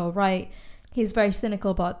he's so right. He's very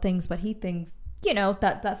cynical about things, but he thinks, you know,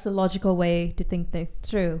 that's a logical way to think things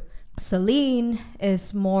through. Celine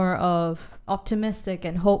is more of optimistic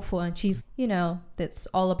and hopeful, and she's, you know, it's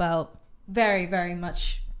all about very, very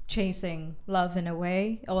much chasing love in a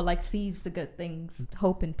way, or like sees the good things,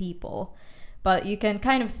 hope in people. But you can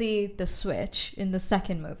kind of see the switch in the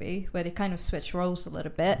second movie, where they kind of switch roles a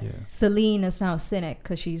little bit. Celine is now a cynic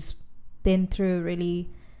because she's been through really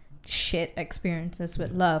shit experiences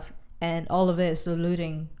with love, and all of it is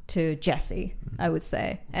alluding to Jesse, I would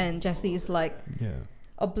say. And Jesse is like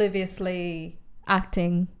obliviously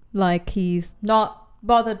acting like he's not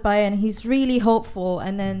bothered by it, and he's really hopeful.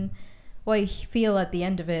 And then what you feel at the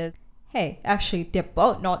end of it is, hey, actually they're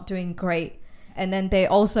both not doing great. And then they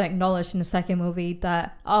also acknowledge in the second movie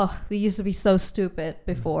that, we used to be so stupid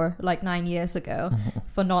before, like 9 years ago,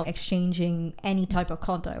 for not exchanging any type of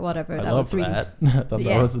contact, whatever. I love that.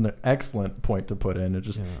 That was an excellent point to put in. It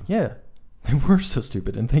just, they were so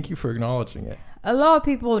stupid, and thank you for acknowledging it. A lot of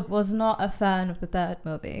people was not a fan of the third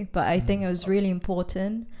movie, but I think it was really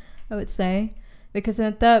important, I would say, because in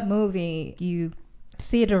the third movie, you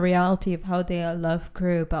see the reality of how their love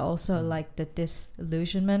grew, but also like the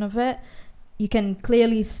disillusionment of it. You can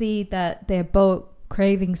clearly see that they're both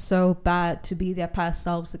craving so bad to be their past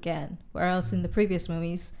selves again, whereas in the previous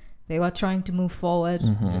movies, they were trying to move forward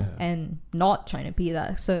and not trying to be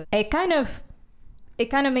that. So it kind of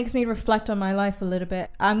makes me reflect on my life a little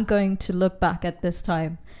bit. I'm going to look back at this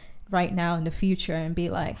time right now in the future and be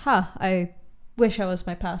like, I wish I was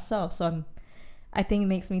my past self. So I think it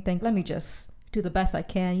makes me think, let me just do the best I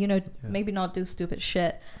can, maybe not do stupid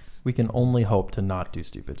shit. We can only hope to not do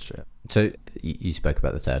stupid shit. So you spoke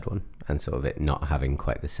about the third one and sort of it not having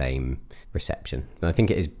quite the same reception. And I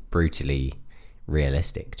think it is brutally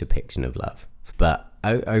realistic depiction of love. But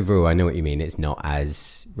overall, I know what you mean. It's not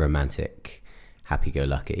as romantic,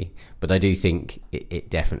 happy-go-lucky. But I do think it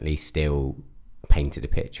definitely still painted a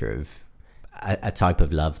picture of a type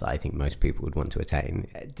of love that I think most people would want to attain.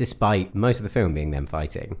 Despite most of the film being them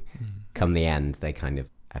fighting, come the end, they kind of,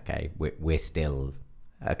 we're still...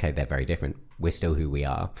 okay, they're very different. We're still who we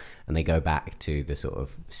are. And they go back to the sort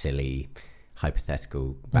of silly,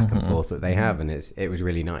 hypothetical back and forth that they have. And it was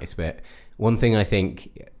really nice. But one thing I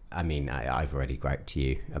think I mean, I've already griped to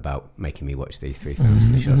you about making me watch these 3 films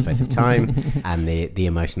in a short space of time and the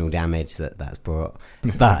emotional damage that's brought.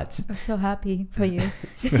 But I'm so happy for you.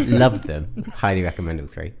 loved them. Highly recommend all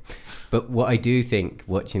 3. But what I do think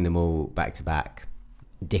watching them all back to back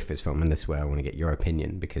differs from, and this is where I want to get your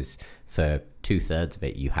opinion, because for 2/3 of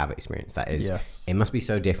it you have experienced that, is it must be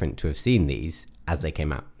so different to have seen these as they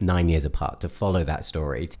came out 9 years apart, to follow that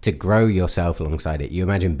story, to grow yourself alongside it. You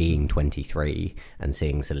imagine being 23 and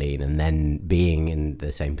seeing Celine, and then being in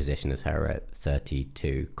the same position as her at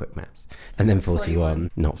 32, quick maths, and then 41,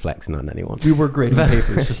 not flexing on anyone. We were grading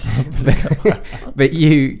papers just but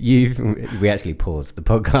we actually paused the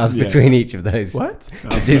podcast between each of those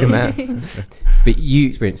to do the maths. But you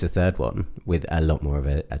experienced the 3rd one with a lot more of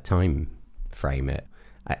a time frame.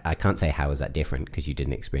 I can't say how is that different, because you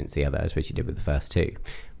didn't experience the other, as which you did with the first 2.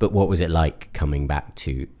 But what was it like coming back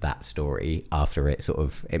to that story after it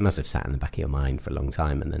must have sat in the back of your mind for a long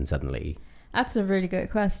time, and then suddenly... That's a really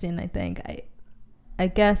good question, I think. I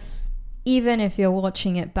guess even if you're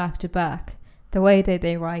watching it back to back, the way that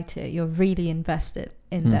they write it, you're really invested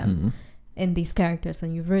in them, in these characters,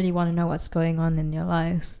 and you really want to know what's going on in their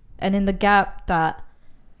lives. And in the gap that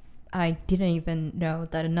I didn't even know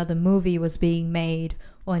that another movie was being made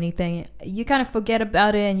or anything, you kind of forget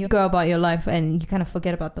about it and you go about your life, and you kind of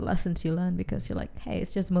forget about the lessons you learned, because you're like, hey,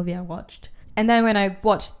 it's just a movie I watched. And then when I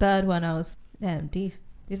watched the 3rd one, I was, damn, these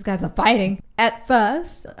guys are fighting. At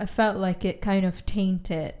first, I felt like it kind of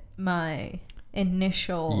tainted my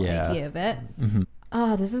initial idea of it.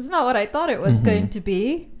 This is not what I thought it was going to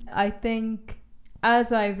be. I think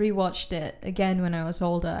as I rewatched it again when I was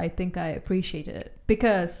older, I think I appreciated it,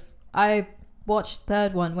 because I watched the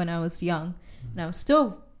 3rd one when I was young, and I was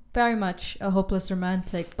still very much a hopeless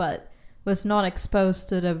romantic, but was not exposed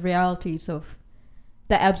to the realities of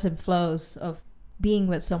the ebbs and flows of being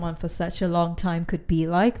with someone for such a long time could be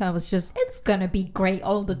like. I was just, it's gonna be great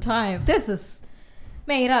all the time. This is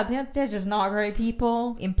made up. They're just not great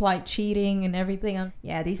people. Implied cheating and everything.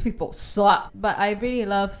 These people suck. But I really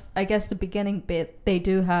love, I guess, the beginning bit. They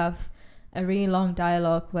do have a really long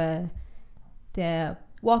dialogue where they're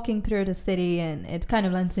walking through the city, and it kind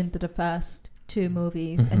of lends into the first 2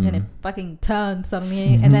 movies, and then it fucking turns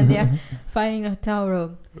suddenly, and then they're fighting in a hotel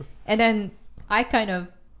room, and then I kind of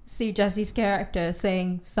see Jesse's character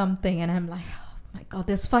saying something, and I'm like, oh my god,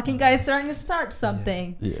 this fucking guy is starting to start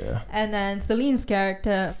something. And then Celine's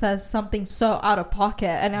character says something so out of pocket,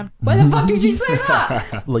 and I'm, why the fuck did you say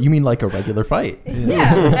that? You mean like a regular fight?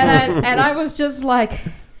 And I was just like,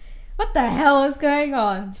 what the hell is going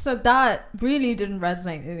on? So that really didn't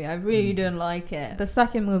resonate with me. I really didn't like it. The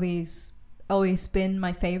second movie's always been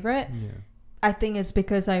my favorite. I think it's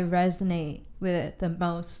because I resonate with it the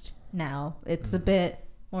most now. It's a bit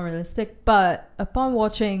more realistic, but upon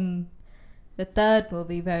watching the 3rd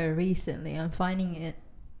movie very recently, I'm finding it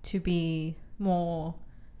to be more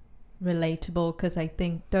relatable, because I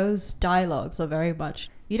think those dialogues are very much,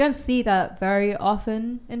 you don't see that very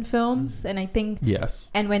often in films, and I think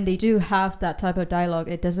and when they do have that type of dialogue,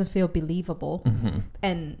 it doesn't feel believable,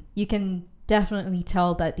 and you can definitely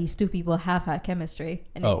tell that these 2 people have had chemistry,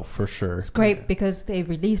 and for sure, it's great because they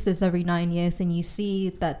release this every 9 years, and you see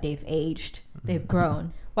that they've aged, they've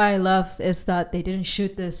grown. What I love is that they didn't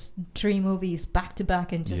shoot this 3 movies back to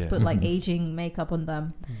back and just put like aging makeup on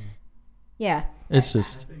them. It's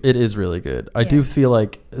just, it is really good. I do feel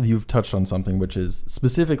like you've touched on something, which is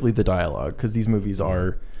specifically the dialogue, because these movies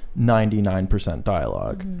are 99%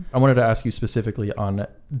 dialogue. I wanted to ask you specifically on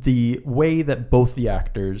the way that both the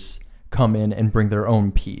actors come in and bring their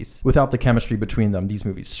own piece. Without the chemistry between them, these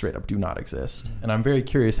movies straight up do not exist. And I'm very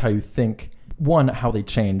curious how you think, 1, how they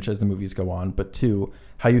change as the movies go on, but 2,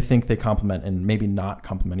 how you think they complement and maybe not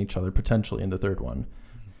complement each other potentially in the 3rd one,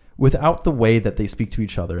 without the way that they speak to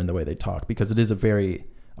each other and the way they talk, because it is a very,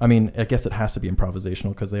 I mean, I guess it has to be improvisational,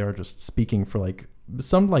 because they are just speaking for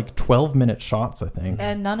some 12-minute shots, I think.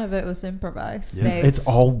 And none of it was improvised. It's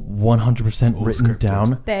all 100% written scripted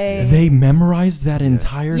down. They memorized that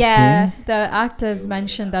entire thing. The actors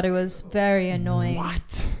mentioned that it was very annoying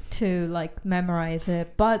to memorize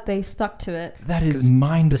it, but they stuck to it. That is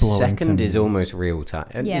mind-blowing. The second is almost real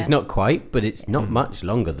time. It's not quite, but it's not much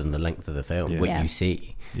longer than the length of the film, what you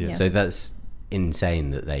see. So that's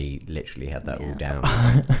insane that they literally had that all down.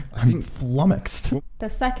 I'm flummoxed. The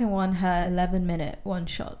second one had 11-minute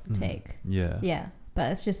one-shot take.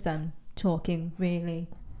 But it's just them talking, really.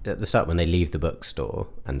 At the start, when they leave the bookstore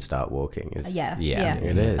and start walking, it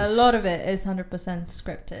is. A lot of it is 100%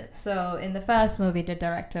 scripted. So in the first movie, the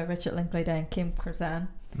director Richard Linklater and Kim Kazan,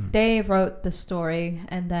 they wrote the story,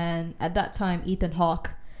 and then at that time Ethan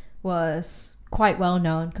Hawke was quite well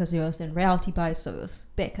known because he was in Reality Bites, so it was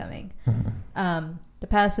becoming. The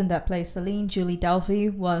person that plays Celine, Julie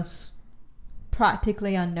Delpy, was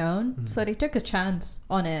practically unknown, so they took a chance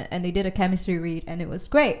on it and they did a chemistry read and it was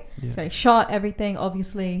great. So they shot everything.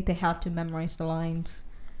 Obviously they had to memorize the lines,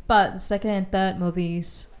 but the second and third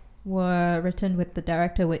movies were written with the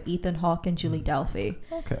director, with Ethan Hawke and Julie Delpy.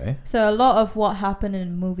 Okay. So a lot of what happened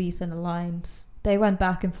in movies and the lines, they went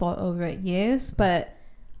back and forth over years, but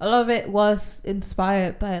a lot of it was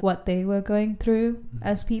inspired by what they were going through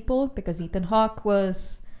as people, because Ethan Hawke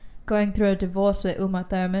was going through a divorce with Uma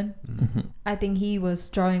Thurman. I think he was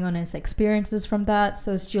drawing on his experiences from that.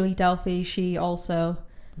 So is Julie Delpy. She also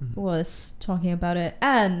was talking about it.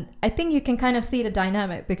 And I think you can kind of see the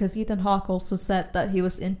dynamic, because Ethan Hawke also said that he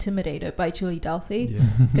was intimidated by Julie Delpy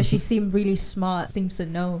because she seemed really smart, seems to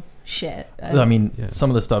know shit. I mean, some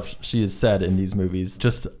of the stuff she has said in these movies,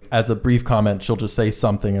 just as a brief comment, she'll just say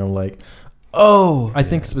something and I'm like, oh, I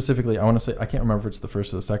think specifically, I want to say, I can't remember if it's the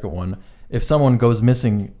first or the second one. If someone goes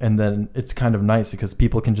missing, and then it's kind of nice because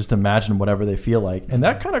people can just imagine whatever they feel like. And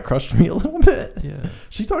that kind of crushed me a little bit. Yeah.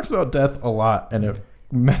 She talks about death a lot and it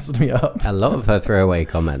messed me up. A lot of her throwaway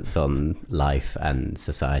comments on life and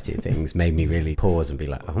society things made me really pause and be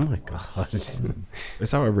like, oh my God.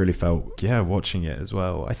 It's how I really felt, watching it as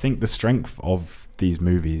well. I think the strength of these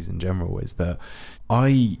movies in general is that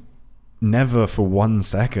I never for 1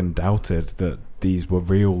 second doubted that these were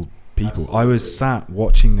real people. Absolutely. I was sat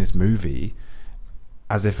watching this movie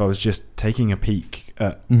as if I was just taking a peek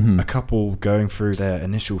at a couple going through their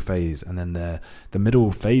initial phase and then the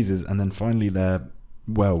middle phases and then finally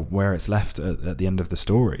where it's left at the end of the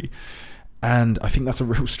story. And I think that's a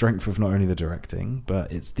real strength of not only the directing,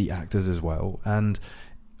 but it's the actors as well. And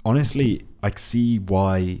honestly, I see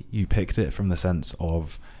why you picked it, from the sense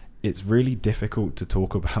of it's really difficult to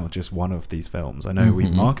talk about just one of these films. I know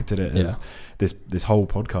we've marketed it as this whole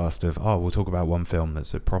podcast of, we'll talk about one film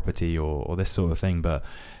that's a property or this sort of thing. But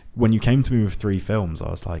when you came to me with 3 films, I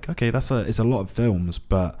was like, okay, it's a lot of films.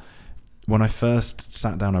 But when I first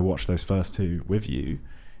sat down, I watched those first 2 with you.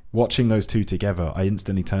 Watching those 2 together, I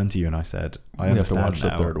instantly turned to you and I said, I understand have to watch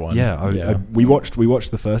now. The third one. We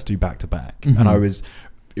watched the first 2 back to back, and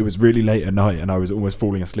it was really late at night and I was almost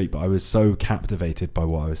falling asleep, but I was so captivated by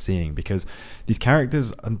what I was seeing, because these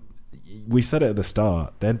characters, we said it at the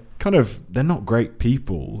start, they're not great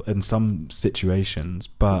people in some situations,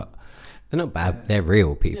 but they're not bad. They're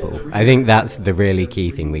real people. I think that's the really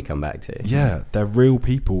key thing we come back to. Yeah, they're real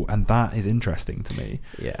people, and that is interesting to me.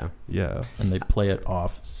 Yeah. And they play it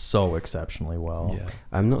off so exceptionally well. Yeah.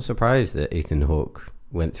 I'm not surprised that Ethan Hawke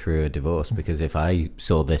went through a divorce, because if I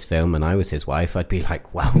saw this film and I was his wife, I'd be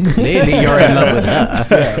like, well, clearly you're in love with her.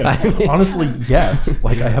 Yes. I mean, honestly, yes.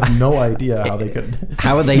 Like, I have no idea how they could.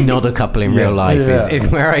 How are they not a couple in real life is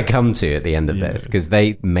where I come to at the end of this, because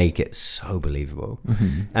they make it so believable.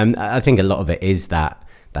 And I think a lot of it is that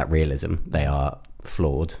realism. They are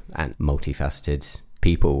flawed and multifaceted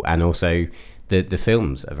people, and also the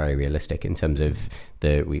films are very realistic in terms of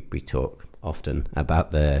we talk often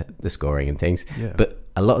about the scoring and things, but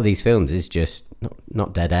a lot of these films is just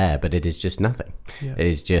not dead air, but it is just nothing. It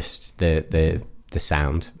is just the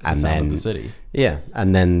sound and sound then of the city,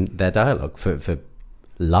 and then their dialogue for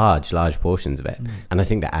large portions of it. And I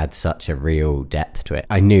think that adds such a real depth to it.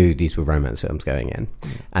 I knew these were romance films going in,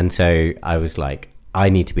 and so I was like, I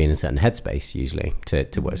need to be in a certain headspace usually to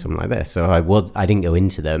watch something like this. So I didn't go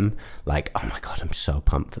into them like, oh my God, I'm so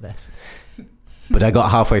pumped for this. But I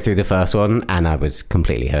got halfway through the first one and I was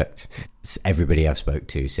completely hooked. Everybody I've spoke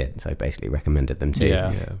to since, I basically recommended them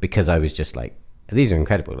to, because I was just like, these are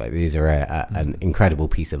incredible. Like, these are an incredible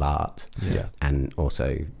piece of art, and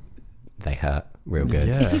also they hurt real good.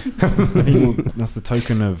 I think that's the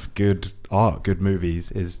token of good art, good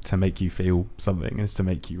movies, is to make you feel something, is to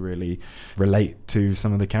make you really relate to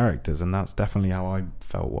some of the characters, and that's definitely how I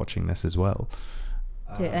felt watching this as well.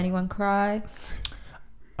 Did anyone cry?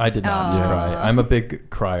 I did not cry. I'm a big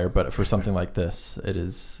crier, but for something like this,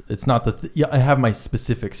 it's not I have my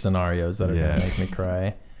specific scenarios that are going to make me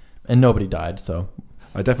cry, and nobody died, so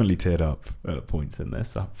I definitely teared up at points in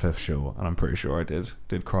this, for sure, and I'm pretty sure I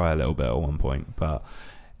did cry a little bit at one point, but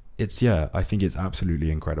I think it's absolutely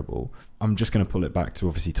incredible. I'm just going to pull it back to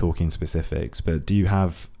obviously talking specifics, but do you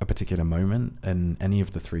have a particular moment in any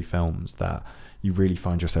of the 3 films that you really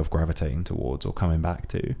find yourself gravitating towards or coming back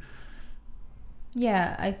to?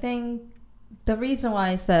 Yeah, I think the reason why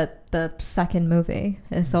I said the second movie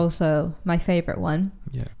is also my favorite one.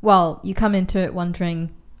 Yeah. Well, you come into it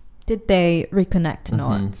wondering, did they reconnect or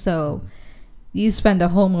not? So you spend the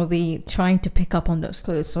whole movie trying to pick up on those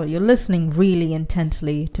clues. So you're listening really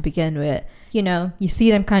intently to begin with. You know, you see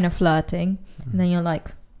them kind of flirting, and then you're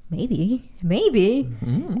like, maybe.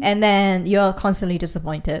 And then you're constantly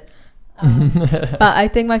disappointed. But I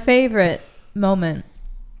think my favorite moment,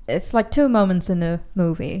 it's like 2 moments in the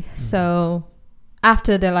movie. So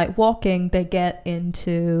after they're like walking, they get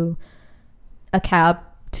into a cab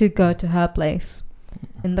to go to her place.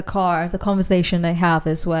 In the car, the conversation they have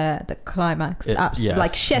is where the climax,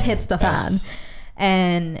 like shit hits the fan.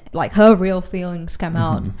 And like her real feelings come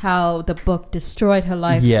out, how the book destroyed her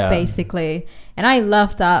life, basically. And I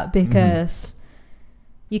love that because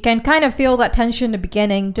you can kind of feel that tension in the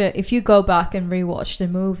beginning. If you go back and rewatch the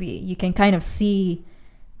movie, you can kind of see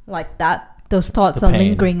like that those thoughts are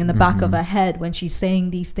lingering in the back of her head when she's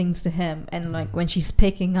saying these things to him, and like when she's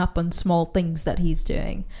picking up on small things that he's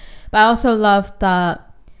doing. But I also love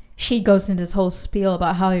that she goes into this whole spiel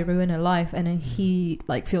about how he ruined her life, and then he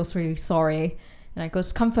like feels really sorry, and I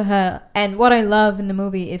goes comfort her. And what I love in the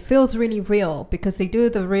movie, it feels really real because they do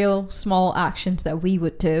the real small actions that we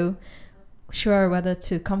would do, sure, whether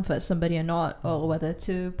to comfort somebody or not, or whether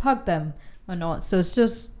to hug them or not. So it's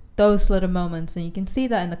just those little moments, and you can see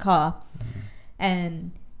that in the car.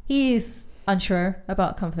 And he's unsure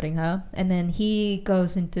about comforting her, and then he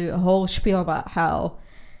goes into a whole spiel about how,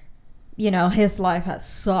 you know, his life has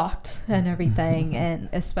sucked and everything, and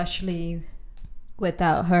especially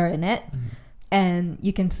without her in it. And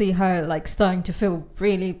you can see her like starting to feel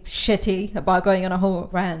really shitty about going on a whole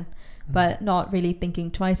rant, but not really thinking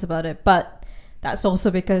twice about it. But that's also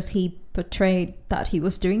because he portrayed that he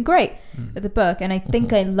was doing great with the book. And I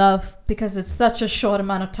think I love, because it's such a short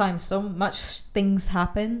amount of time, so much things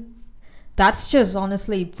happen. That's just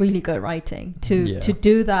honestly really good writing to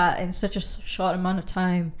do that in such a short amount of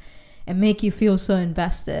time and make you feel so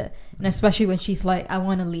invested. And especially when she's like, I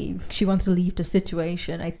want to leave. She wants to leave the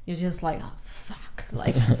situation. You're just like, oh, fuck.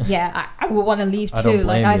 Like, yeah, I would want to leave too.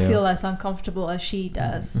 Like, I feel as uncomfortable as she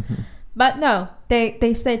does. But no,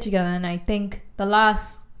 they stay together. And I think the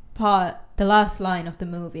last line of the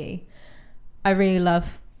movie, I really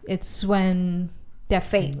love. It's when their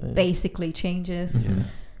fate basically changes.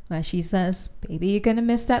 Where she says, baby, you're going to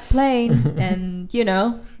miss that plane. And, you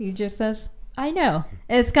know, he just says, I know.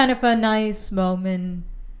 It's kind of a nice moment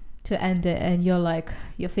to end it, and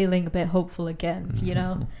you're feeling a bit hopeful again, you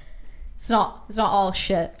know. It's not all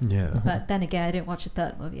shit. But then again, I didn't watch a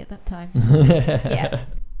third movie at that time. So, yeah.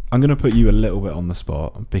 I'm going to put you a little bit on the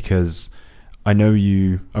spot because I know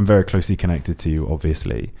I'm very closely connected to you,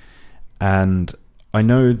 obviously. And I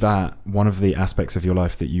know that one of the aspects of your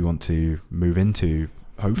life that you want to move into,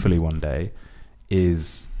 hopefully one day,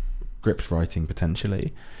 is script writing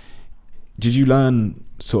potentially. Did you learn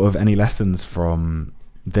sort of any lessons from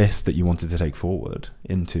this that you wanted to take forward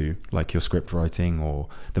into like your script writing or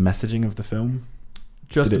the messaging of the film?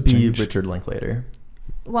 Just be change? Richard Linklater.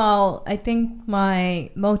 Well, I think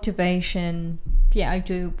my motivation, I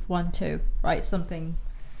do want to write something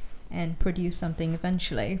and produce something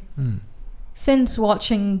eventually. Since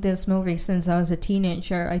watching this movie since I was a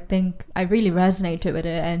teenager, I think I really resonated with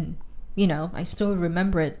it, and you know, I still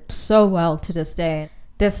remember it so well to this day.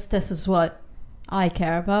 This is what I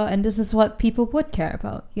care about, and this is what people would care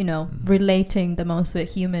about, you know, relating the most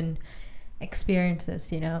with human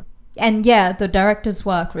experiences, you know. And yeah, the director's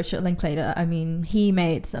work, Richard Linklater, I mean, he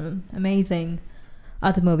made some amazing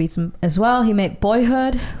other movies as well. He made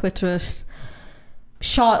Boyhood, which was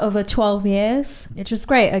shot over 12 years. It's just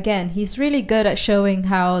great. Again, he's really good at showing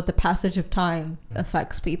how the passage of time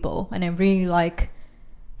affects people, and I really like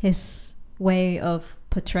his way of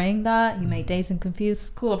portraying that. He made Dazed and Confused,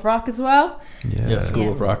 School of Rock as well.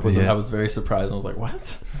 School of Rock was I was very surprised. I was like,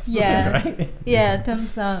 what? This isn't right. It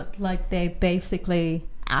turns out like they basically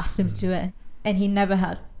asked him to do it, and he never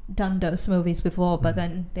had done those movies before, but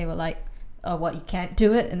then they were like, oh, what, you can't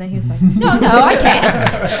do it? And then he was like, no, I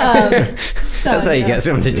can. So, that's how you get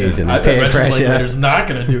someone to do something. I bet Richard Linklater's not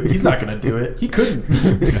going to do it. He's not going to do it. He couldn't.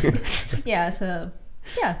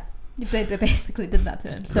 They basically did that to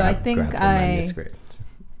him. So I think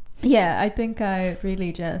I think I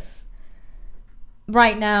really just,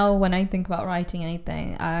 right now when I think about writing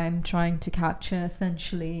anything, I'm trying to capture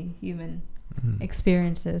essentially human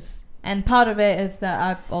experiences. And part of it is that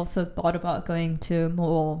I've also thought about going to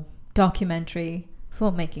more documentary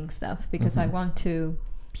filmmaking stuff, because I want to,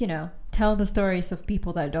 you know, tell the stories of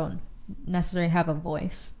people that don't necessarily have a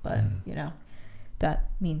voice, but you know, that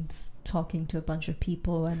means talking to a bunch of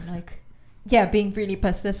people and like being really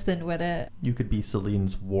persistent with it. You could be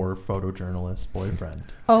Celine's war photojournalist boyfriend.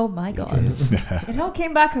 Oh my god. It all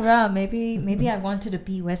came back around. Maybe I wanted to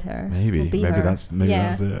be with her. Maybe that's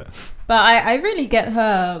it. But I really get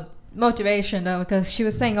her motivation though, because she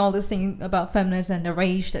was saying all this thing about feminism and the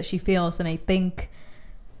rage that she feels, and I think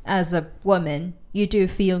as a woman you do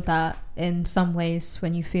feel that in some ways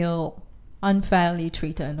when you feel unfairly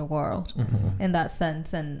treated in the world, in that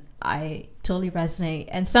sense, and I totally resonate.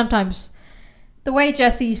 And sometimes the way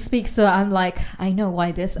Jesse speaks to her, I'm like, I know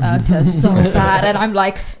why this actor is so bad, and I'm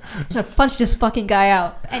like, punch this fucking guy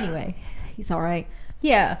out. Anyway, he's all right.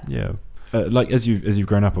 Yeah. Like as you've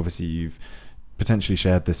grown up, obviously you've potentially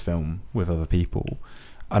shared this film with other people.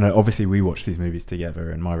 I know obviously we watch these movies together,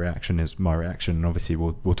 and my reaction is my reaction, and obviously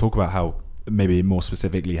we'll talk about how, maybe more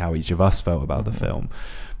specifically, how each of us felt about the film.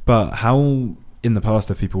 But how in the past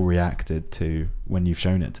have people reacted to when you've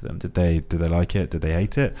shown it to them? Did they like it? Did they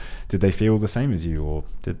hate it? Did they feel the same as you, or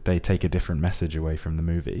did they take a different message away from the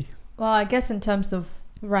movie? Well, I guess in terms of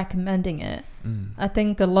recommending it, I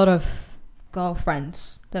think a lot of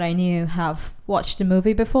girlfriends that I knew have watched the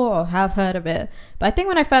movie before or have heard of it. But I think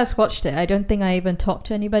when I first watched it, I don't think I even talked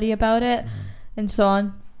to anybody about it and so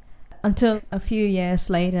on, until a few years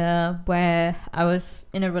later where I was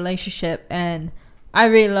in a relationship and I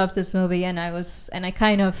really loved this movie, and I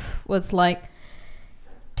kind of was like,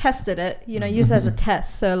 tested it, used it as a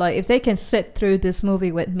test. So like, if they can sit through this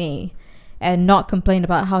movie with me and not complain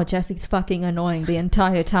about how Jesse's fucking annoying the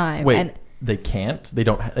entire time. Wait, they can't? They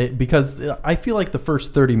don't? Because I feel like the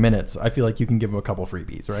first 30 minutes, I feel like you can give them a couple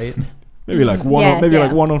freebies, right? Maybe like one,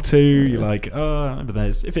 like one or two. You're like, but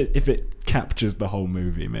there's if it captures the whole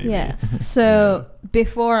movie, maybe. Yeah. So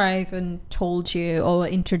before I even told you or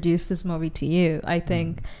introduced this movie to you, I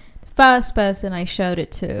think the first person I showed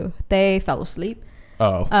it to, they fell asleep.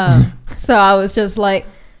 Oh. So I was just like,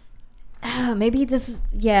 maybe this is,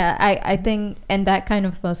 I think, and that kind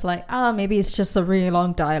of was like, maybe it's just a really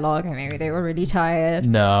long dialogue, and maybe they were really tired.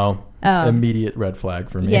 No. Immediate red flag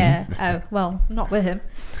for me. Yeah. Well, not with him.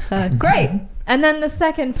 Great. And then the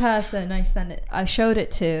second person I showed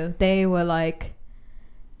it to, they were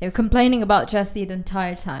complaining about Jesse the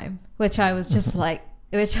entire time, which I was just like,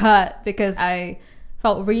 which hurt, because I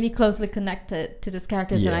felt really closely connected to these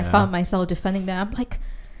characters, and I found myself defending them. I'm like,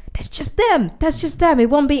 that's just them. It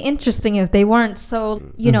won't be interesting if they weren't so,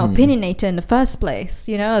 opinionated in the first place.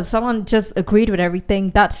 If someone just agreed with everything,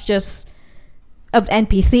 that's just an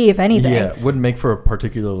NPC, if anything. Yeah, wouldn't make for a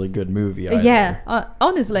particularly good movie either.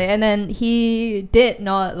 Honestly. And then he did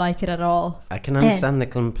not like it at all. I can understand the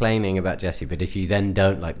complaining about Jesse, but if you then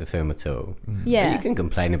don't like the film at all, you can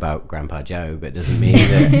complain about Grandpa Joe, but it doesn't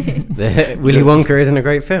mean that Willy Wonka isn't a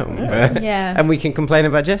great film. Yeah. And we can complain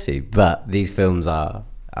about Jesse, but these films are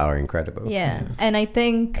incredible. Yeah. And I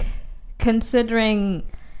think, considering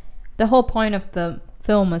the whole point of the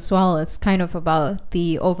film as well, it's kind of about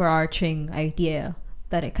the overarching idea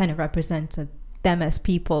that it kind of represents them as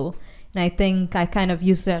people. And I think I kind of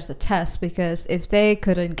used it as a test, because if they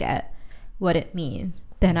couldn't get what it means,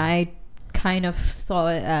 then I kind of saw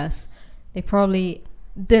it as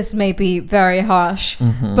this may be very harsh,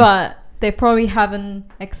 but they probably haven't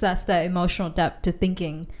accessed that emotional depth to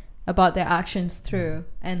thinking about their actions through.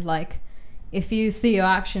 And like, if you see your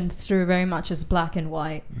actions through very much as black and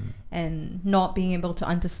white, and not being able to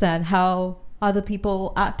understand how other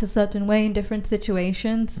people act a certain way in different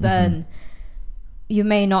situations, then you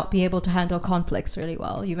may not be able to handle conflicts really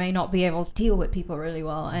well. You may not be able to deal with people really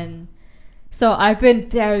well. And so I've been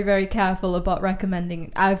very, very careful about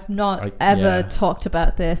recommending. I've not ever talked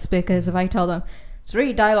about this, because if I tell them it's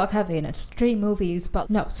really dialogue heavy and it's 3 movies, but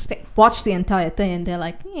no, watch the entire thing, and they're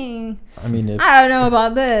like, I mean, I don't know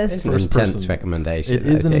about this. It's an intense recommendation. It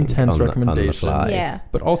is an intense recommendation. On the fly. Yeah.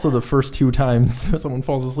 But also the first 2 times someone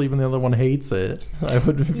falls asleep and the other one hates it, I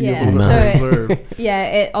would be a little bit reserved.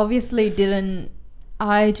 It obviously didn't.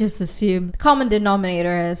 I just assumed the common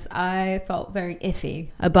denominator is I felt very iffy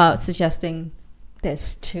about suggesting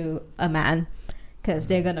this to a man, because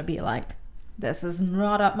they're going to be like, this is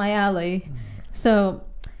not up my alley. So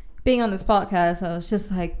being on this podcast, I was just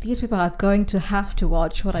like, these people are going to have to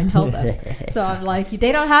watch what I tell them. So I'm like,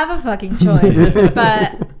 they don't have a fucking choice.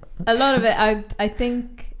 But a lot of it, I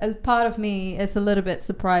think a part of me is a little bit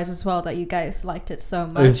surprised as well that you guys liked it so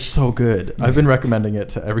much. It's so good. I've been recommending it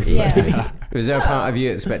to everybody. Yeah. Was there a part of you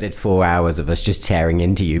that expected 4 hours of us just tearing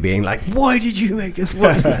into you, being like, why did you make us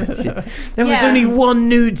watch that shit? There was only one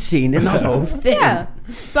nude scene in the whole thing. Yeah.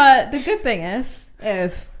 But the good thing is,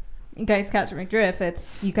 if you guys catch my drift.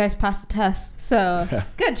 It's you guys passed the test, so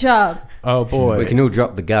good job. Oh boy, We can all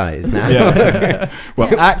drop the guys now. Yeah.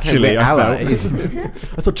 Well, actually, I allies.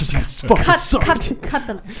 thought just fucking sucked. Cut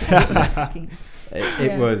the. It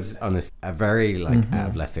Yeah. was honestly a very out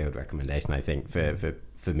of left field recommendation, I think,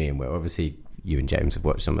 for me and Will. Obviously, you and James have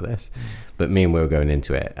watched some of this, but me and Will going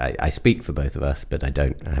into it, I speak for both of us, but I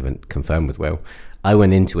haven't confirmed with Will. I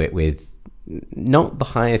went into it with not the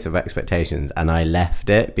highest of expectations, and I left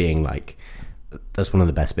it being like, that's one of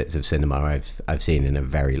the best bits of cinema I've seen in a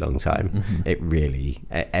very long time. It really,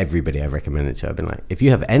 everybody I've recommended to, I've been like, if you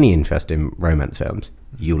have any interest in romance films,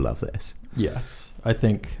 you'll love this. Yes, I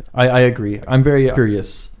think I agree. I'm very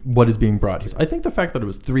curious what is being brought here. I think the fact that it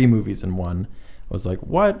was 3 movies in one was like,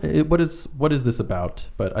 what is this about?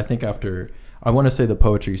 But I think after, I want to say the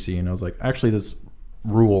poetry scene, I was like, actually this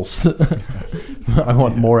rules. I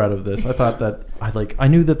want more out of this. I thought that I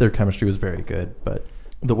knew that their chemistry was very good, but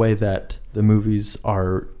the way that the movies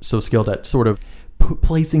are so skilled at sort of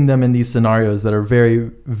placing them in these scenarios that are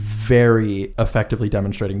very, very effectively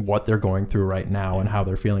demonstrating what they're going through right now and how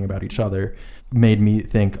they're feeling about each other made me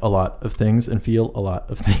think a lot of things and feel a lot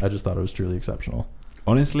of things. I just thought it was truly exceptional.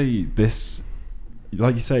 Honestly, this,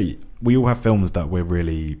 like you say, we all have films that we're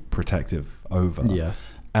really protective over.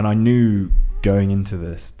 Yes. And I knew going into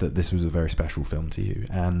this that this was a very special film to you.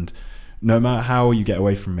 And no matter how you get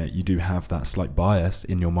away from it, you do have that slight bias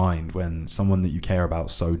in your mind when someone that you care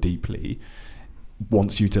about so deeply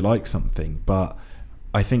wants you to like something. But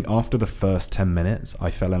I think after the first 10 minutes,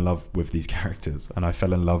 I fell in love with these characters and I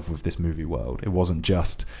fell in love with this movie world. It wasn't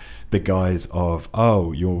just the guise of,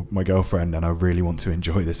 oh, you're my girlfriend and I really want to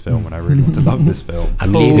enjoy this film and I really want to love this film.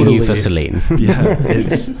 I'm leaving you for Celine. Yeah,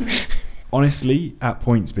 it's honestly at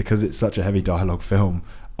points, because it's such a heavy dialogue film,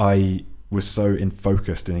 I was so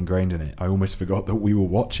focused and ingrained in it, I almost forgot that we were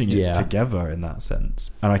watching it together in that sense.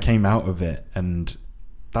 And I came out of it, and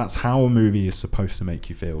that's how a movie is supposed to make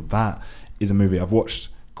you feel. That is a movie I've watched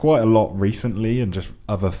quite a lot recently and just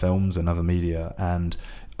other films and other media, and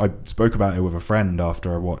I spoke about it with a friend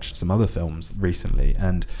after I watched some other films recently,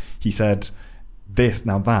 and he said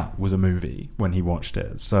that was a movie when he watched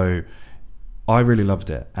it. So I really loved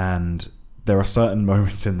it, and there are certain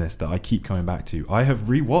moments in this that I keep coming back to. I have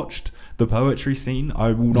rewatched the poetry scene.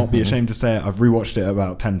 I will not be ashamed to say it. I've rewatched it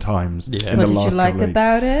about 10 times in the last couple of weeks. What did you like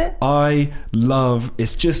about it? I love,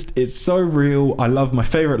 it's so real. I love, my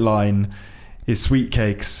favourite line is sweet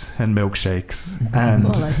cakes and milkshakes. And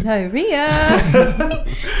more like diarrhea.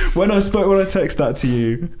 when I text that to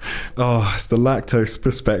you, it's the lactose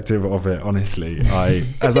perspective of it, honestly.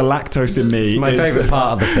 As a lactose in me, it's my favourite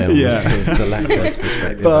part of the film. Is the lactose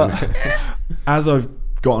perspective. But as I've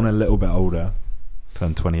gotten a little bit older,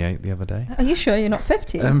 turned 28 the other day. Are you sure you're not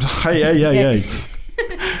 50? Yeah.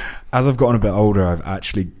 As I've gotten a bit older, I've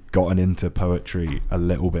actually gotten into poetry a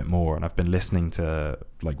little bit more, and I've been listening to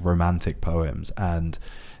like romantic poems, and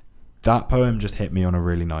that poem just hit me on a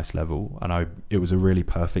really nice level, and it was a really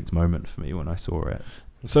perfect moment for me when I saw it.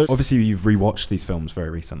 So obviously you've rewatched these films very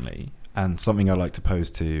recently, and something I'd like to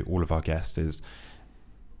pose to all of our guests is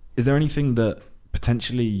there anything that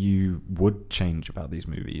potentially you would change about these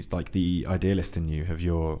movies? Like the idealist in you, has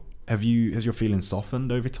your feelings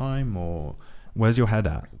softened over time, or where's your head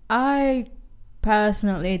at? I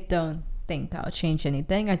personally don't think I'll change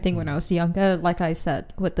anything. I think when I was younger, like I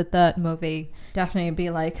said, with the third movie, definitely be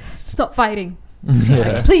like, stop fighting.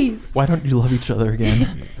 Like, please. Why don't you love each other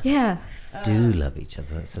again? Yeah. Do love each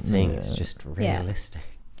other. That's the thing. It's just realistic.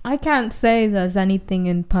 I can't say there's anything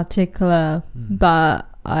in particular that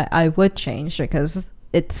I would change, because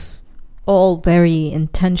it's all very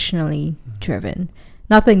intentionally driven.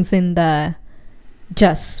 Nothing's in there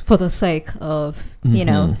just for the sake of,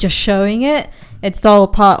 just showing it. It's all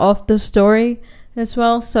part of the story as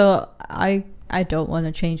well. So I don't want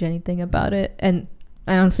to change anything about it. And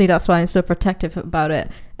honestly, that's why I'm so protective about it.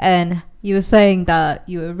 And you were saying that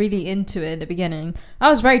you were really into it in the beginning. I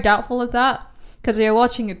was very doubtful of that, because you're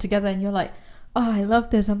watching it together and you're like, oh, I love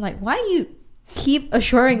this. I'm like, why do you keep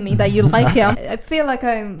assuring me that you like it? I feel like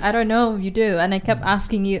I don't know, you do. And I kept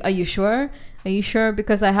asking you, are you sure? Are you sure?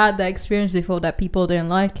 Because I had the experience before that people didn't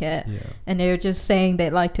like it. Yeah. And they were just saying they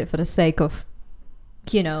liked it for the sake of,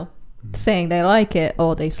 saying they like it,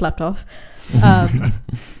 or they slept off.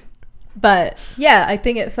 But yeah, I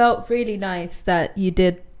think it felt really nice that you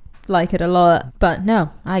did like it a lot. But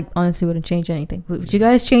no, I honestly wouldn't change anything. Would you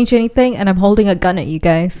guys change anything? And I'm holding a gun at you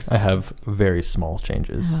guys. I have very small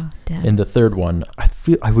changes. Oh, damn. In the third one, I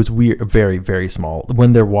feel I was weird, very, very small.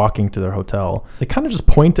 When they're walking to their hotel, they kind of just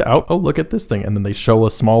point out, oh, look at this thing. And then they show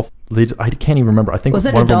a small, I can't even remember. I think was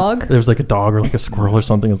it a dog? There was like a dog or like a squirrel or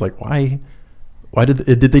something. It's like, why did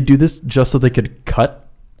they do this just so they could cut?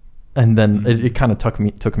 And then it kind of took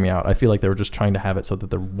me out. I feel like they were just trying to have it so that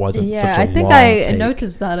there wasn't such a long I think I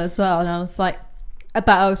noticed that as well, and I was like, but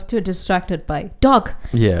I was too distracted by dog.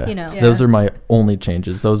 Yeah, those are my only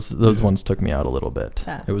changes. Those ones took me out a little bit.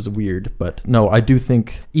 Yeah. It was weird, but no, I do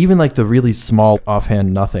think even like the really small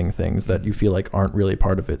offhand nothing things that you feel like aren't really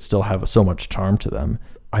part of it still have so much charm to them.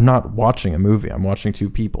 I'm not watching a movie. I'm watching two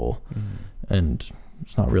people, and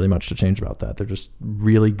there's not really much to change about that. They're just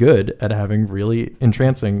really good at having really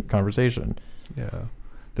entrancing conversation. Yeah.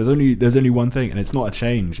 There's only one thing, and it's not a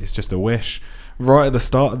change. It's just a wish. Right at the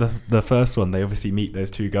start of the first one, they obviously meet those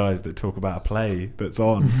two guys that talk about a play that's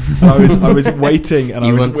on. And I was waiting, and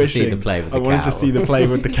I was wishing. To see the play with the I wanted cow. to see the play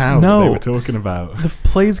with the cow No. that they were talking about. The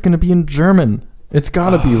play's going to be in German. It's got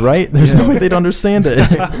to be, right? There's no way they'd understand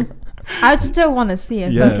it. I still want to see a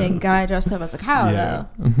Yeah. fucking guy dressed up as a cow, Yeah.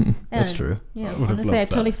 though. That's And, true. Yeah, would've honestly, I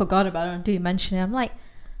loved totally that. forgot about it until you mentioned it. I'm like,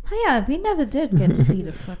 oh yeah, we never did get to see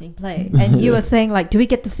the fucking play. And you were saying like, do we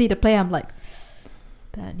get to see the play? I'm like,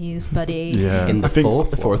 bad news, buddy. Yeah. In the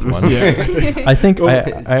fourth one. Yeah. I think I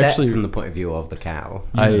It's actually set from the point of view of the cow.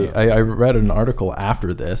 I read an article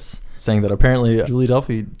after this saying that apparently Julie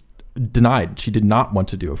Delpy denied she did not want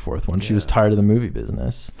to do a fourth one. She was tired of the movie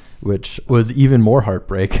business, which was even more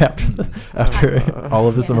heartbreak after all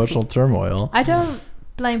of this Yeah. emotional turmoil. I don't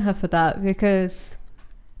blame her for that, because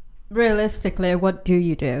realistically, what do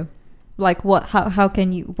you do? Like, what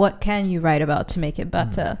can you write about to make it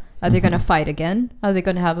better? Are they going to fight again? Are they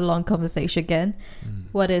going to have a long conversation again?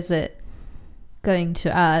 What is it going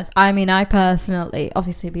to add? I mean, I personally,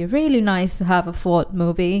 obviously it'd be really nice to have a fourth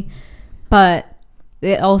movie, but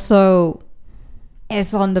it also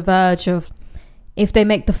is on the verge of, if they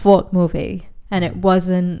make the fourth movie and it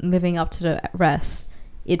wasn't living up to the rest,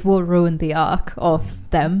 it will ruin the arc of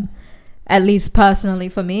them, at least personally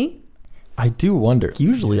for me. I do wonder.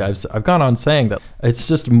 Usually I've gone on saying that it's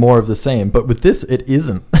just more of the same, but with this it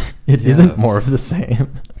isn't. It isn't more of the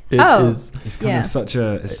same. It is. It's kind of such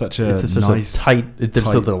a nice tight.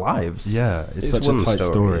 They're their lives. Yeah, it's such a one tight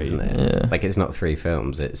story. isn't it? Yeah. Like, it's not 3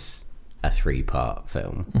 films, it's a 3-part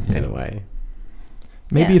film in a way.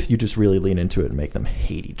 Maybe Yeah. if you just really lean into it and make them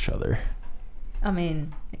hate each other. I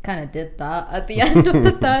mean, it kind of did that at the end of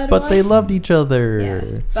the third But one. they loved each other. Yeah.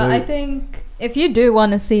 But So- I think if you do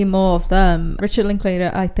want to see more of them, Richard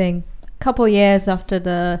Linklater, I think a couple years after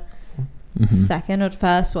the second or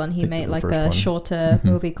first one, he think it made was the like first a one. shorter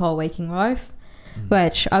movie called Waking Life,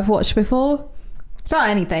 which I've watched before. It's not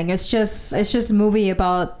anything. It's just a movie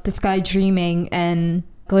about this guy dreaming and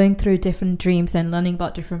going through different dreams and learning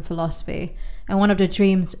about different philosophy. And one of the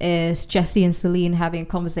dreams is Jesse and Celine having a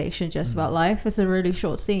conversation just about life. It's a really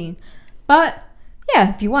short scene. But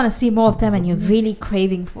yeah, if you want to see more of them and you're really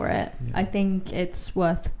craving for it, I think it's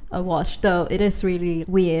worth a watch. Though it is really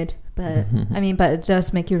weird. But but it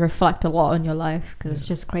does make you reflect a lot on your life, because it's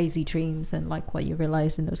just crazy dreams and like what you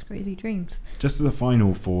realize in those crazy dreams. Just as a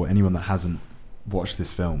final for anyone that hasn't watched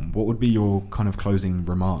this film, what would be your kind of closing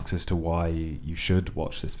remarks as to why you should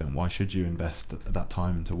watch this film? Why should you invest that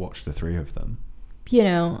time to watch the 3 of them? You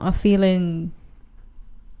know, are feeling,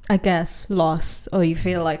 I guess, lost, or you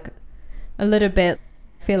feel like a little bit,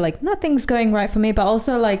 feel like nothing's going right for me, but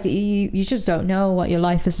also like you just don't know what your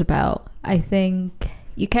life is about. I think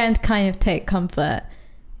you can kind of take comfort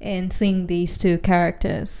in seeing these two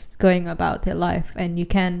characters going about their life, and you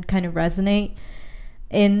can kind of resonate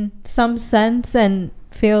in some sense and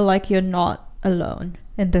feel like you're not alone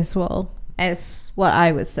in this world, as what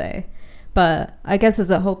I would say. But I guess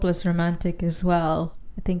as a hopeless romantic as well,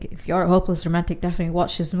 I think if you're a hopeless romantic, definitely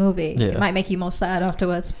watch this movie. Yeah. It might make you more sad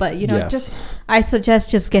afterwards, but you know, Yes. I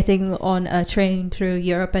suggest just getting on a train through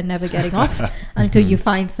Europe and never getting off until you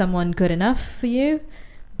find someone good enough for you.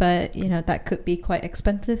 But you know, that could be quite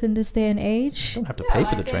expensive in this day and age. You don't have to pay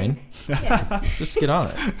for the train. Yeah. Just get on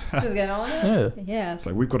it. Just get on it. Yeah. Yeah.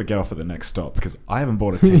 So we've got to get off at the next stop because I haven't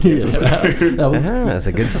bought a ticket. So. That was That's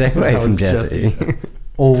a good segue that from was Jesse. Jesse's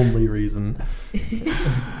only reason.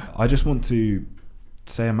 I just want to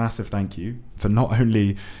say a massive thank you for not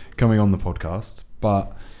only coming on the podcast,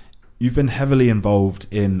 but you've been heavily involved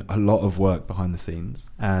in a lot of work behind the scenes,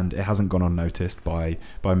 and it hasn't gone unnoticed by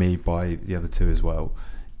me, by the other two as well.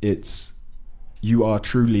 You are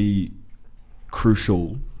truly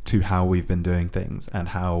crucial to how we've been doing things and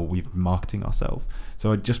how we've been marketing ourselves.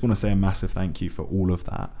 So I just want to say a massive thank you for all of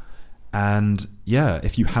that. And yeah,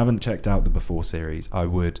 if you haven't checked out the Before series, I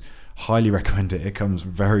would highly recommend it. It comes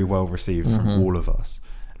very well received from all of us.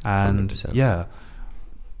 And 100%. yeah,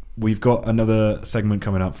 we've got another segment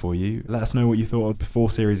coming up for you. Let us know what you thought of the 4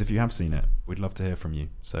 series if you have seen it. We'd love to hear from you.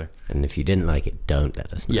 So, and if you didn't like it, don't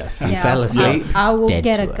let us know. Yes. You fell asleep. I will dead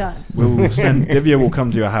get a to gun. us. we'll send Divya will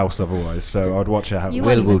come to your house otherwise. So I'd watch her house. You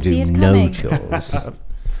Will won't do even see it no coming. chores.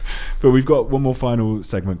 But we've got one more final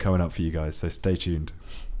segment coming up for you guys. So stay tuned.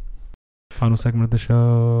 Final segment of the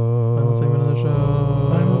show. Final segment of the show.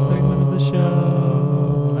 Final segment of the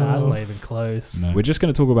show. Nah, that's not even close. No. We're just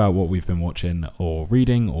going to talk about what we've been watching or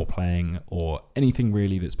reading or playing or anything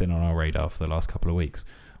really that's been on our radar for the last couple of weeks.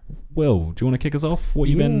 Will, do you want to kick us off? What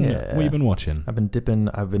you been watching? I've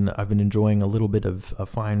been enjoying a little bit of a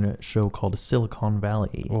fine show called Silicon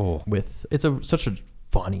Valley. Oh. It's such a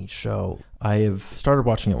funny show. I have started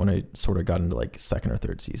watching it when I sort of got into like second or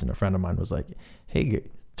third season. A friend of mine was like, "Hey,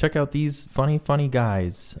 check out these funny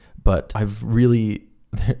guys." But I've really,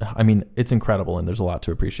 I mean, it's incredible and there's a lot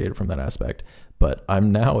to appreciate from that aspect. But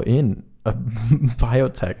I'm now in a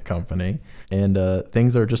biotech company and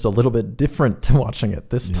things are just a little bit different to watching it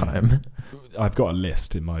this time. I've got a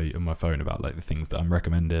list in my phone about like the things that I'm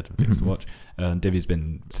recommended and things to watch. Divya's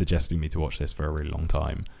been suggesting me to watch this for a really long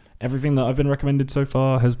time. Everything that I've been recommended so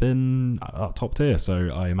far has been top tier,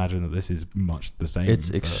 so I imagine that this is much the same.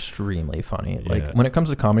 It's extremely funny. Yeah. Like when it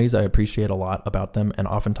comes to comedies, I appreciate a lot about them, and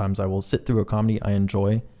oftentimes I will sit through a comedy I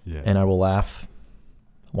enjoy, and I will laugh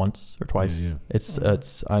once or twice.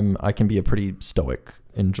 I can be a pretty stoic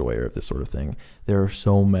enjoyer of this sort of thing. There are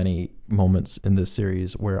so many moments in this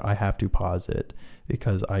series where I have to pause it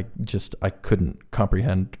because I couldn't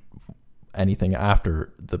comprehend anything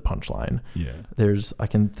after the punchline. I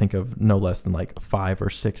can think of no less than like 5 or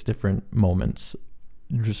 6 different moments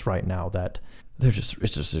just right now that it's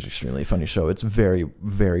just an extremely funny show. It's very,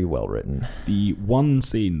 very well written. The one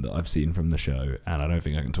scene that I've seen from the show, and I don't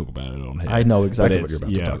think I can talk about it on here. I know exactly what you're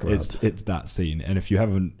about to talk about. It's that scene, and if you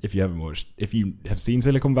have seen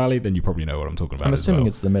Silicon Valley, then you probably know what I'm talking about. I'm assuming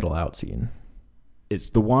it's the middle out scene. It's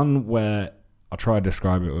the one where I'll try to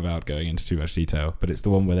describe it without going into too much detail, but it's the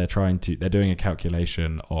one where they're doing a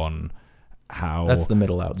calculation on how... That's the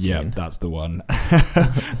middle out scene. Yeah, that's the one.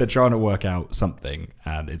 They're trying to work out something,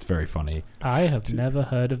 and it's very funny. I have never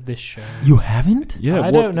heard of this show. You haven't? Yeah,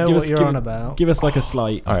 I don't know what you're on about. Give us like a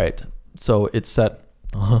slight... All right. So it's set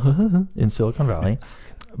in Silicon Valley,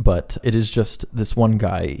 but it is just this one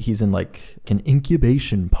guy. He's in like an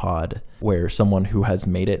incubation pod where someone who has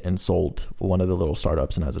made it and sold one of the little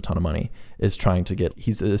startups and has a ton of money is trying to get,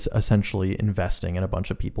 he's essentially investing in a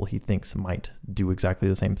bunch of people he thinks might do exactly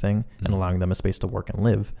the same thing and allowing them a space to work and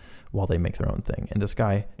live while they make their own thing. And this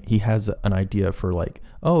guy, he has an idea for like,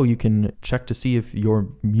 oh, you can check to see if your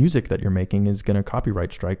music that you're making is going to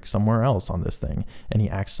copyright strike somewhere else on this thing. And he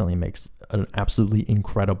accidentally makes an absolutely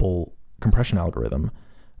incredible compression algorithm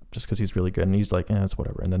just because he's really good. And he's like, it's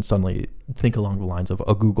whatever. And then suddenly think along the lines of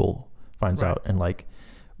a Google finds out and like,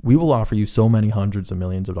 we will offer you so many hundreds of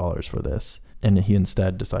millions of dollars for this. And he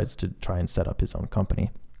instead decides to try and set up his own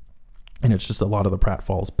company. And it's just a lot of the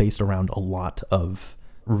pratfalls based around a lot of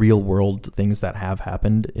real world things that have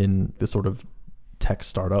happened in this sort of tech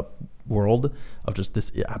startup world of just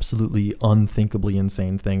this absolutely unthinkably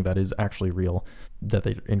insane thing that is actually real that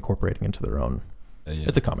they're incorporating into their own.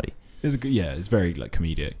 It's a comedy. It's very like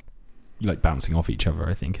comedic, like bouncing off each other.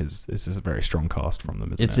 I think is a very strong cast from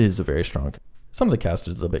them. It is a very strong. Some of the cast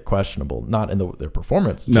is a bit questionable, not in their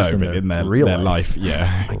performance, just in their real life.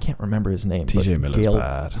 Yeah, I can't remember his name. TJ Miller's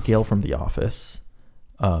bad. Gale from The Office.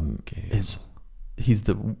 He's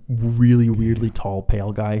the really weirdly tall,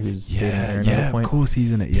 pale guy who's dating her at another point. Of course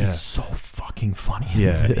he's in it. Yeah, he's so fucking funny.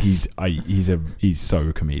 Yeah, he's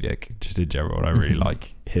so comedic. Just in general, I really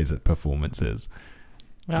like his performances.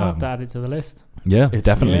 I'll have to add it to the list. Yeah,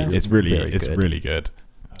 definitely. Yeah. It's really good.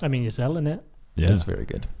 I mean, you're selling it. Yeah, it's very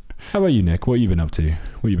good. How about you, Nick? What have you been up to?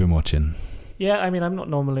 What have you been watching? Yeah, I mean, I'm not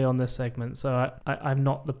normally on this segment, so I'm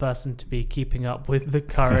not the person to be keeping up with the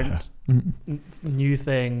current new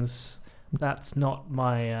things. That's not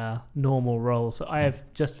my normal role. So I have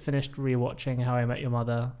just finished rewatching How I Met Your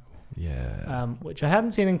Mother. Yeah. Which I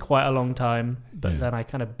hadn't seen in quite a long time, but then I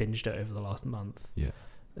kind of binged it over the last month. Yeah.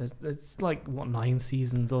 It's like 9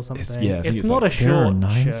 seasons or something. It's not like, a short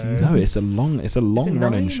 9 show. seasons? No, it's a long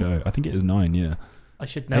running 9? show. I think it is 9. Yeah. I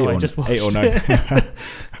should know. I just watched 8 or 9. it.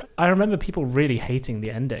 I remember people really hating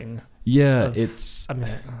the ending. Yeah, I mean,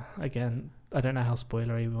 again, I don't know how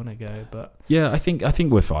spoilery we want to go, but yeah, I think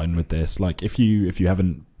we're fine with this. Like, if you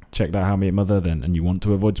haven't checked out How I Met Your Mother, then and you want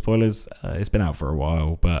to avoid spoilers, it's been out for a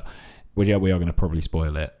while, but we are going to probably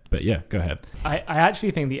spoil it. But yeah, go ahead. I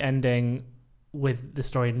actually think the ending, with the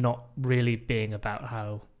story not really being about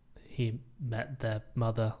how he met their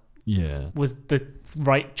mother, yeah, was the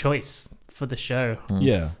right choice for the show.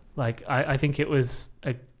 Yeah, Like, I think it was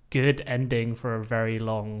a good ending for a very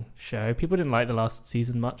long show. People didn't like the last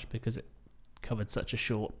season much because it covered such a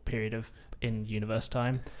short period of in-universe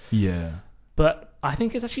time. Yeah. But I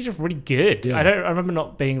think it's actually just really good. Yeah. I remember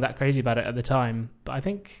not being that crazy about it at the time, but I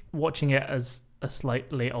think watching it as a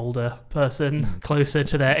slightly older person, closer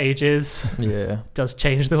to their ages, does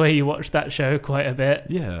change the way you watch that show quite a bit.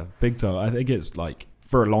 Yeah, big time. I think it's like,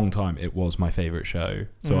 for a long time, it was my favorite show.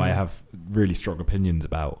 So I have really strong opinions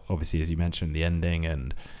about, obviously, as you mentioned, the ending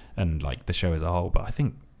and like the show as a whole. But I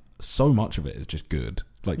think so much of it is just good.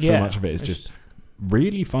 Like, so much of it is just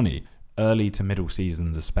really funny. Early to middle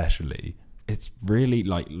seasons especially. It's really,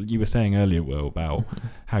 like you were saying earlier, Will, about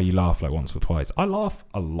how you laugh like once or twice. I laugh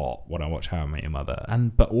a lot when I watch How I Met Your Mother.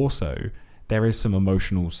 But also, there is some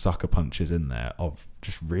emotional sucker punches in there of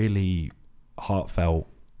just really heartfelt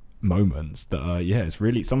moments that are, it's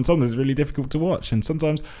really, sometimes it's really difficult to watch. And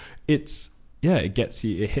sometimes it gets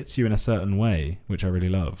you, it hits you in a certain way, which I really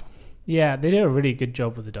love. Yeah, they do a really good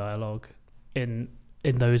job with the dialogue in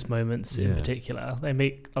those moments in particular. They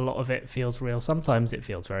make a lot of it feels real. Sometimes it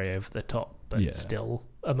feels very over the top, but still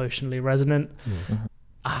emotionally resonant.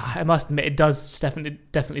 I must admit, it does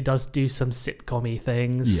definitely does do some sitcom-y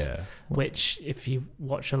things. Yeah, which if you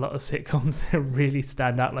watch a lot of sitcoms, they really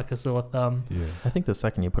stand out like a sore thumb. Yeah, I think the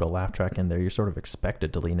second you put a laugh track in there, you're sort of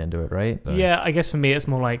expected to lean into it, right? Yeah, I guess for me, it's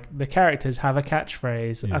more like the characters have a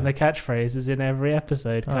catchphrase, and the catchphrase is in every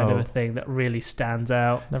episode, kind of a thing that really stands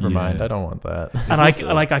out. Never mind, I don't want that. And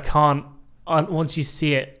I can't. Once you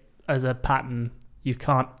see it as a pattern, you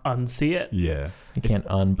can't unsee it. Yeah, you can't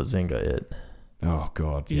un-bazinga it. Oh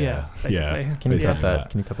God, yeah. Can you cut that?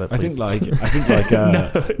 Can you cut that, please? I think like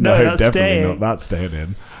no, definitely not. That's staying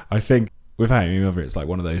in. I think with How I Met Your Mother, it's like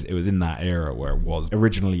one of those. It was in that era where it was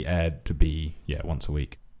originally aired to be once a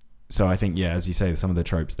week. So I think as you say, some of the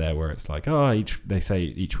tropes there where it's like they say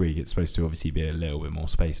each week it's supposed to obviously be a little bit more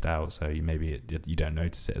spaced out, so you don't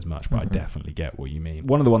notice it as much. But I definitely get what you mean.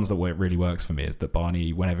 One of the ones that really works for me is that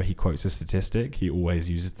Barney, whenever he quotes a statistic, he always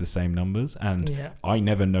uses the same numbers, and I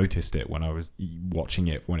never noticed it when I was watching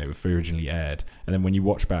it when it was originally aired. And then when you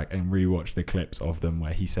watch back and rewatch the clips of them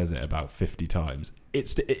where he says it about 50 times,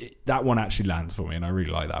 that one actually lands for me, and I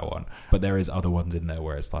really like that one. But there is other ones in there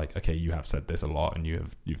where it's like, okay, you have said this a lot and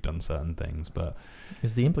you've done certain things, but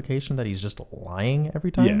is the implication that he's just lying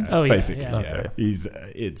every time? Basically. Okay.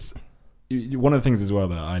 It's one of the things as well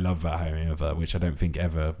that I love about How I Met Your Mother, which I don't think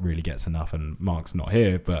ever really gets enough, and Mark's not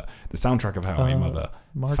here, but the soundtrack of How I Met Your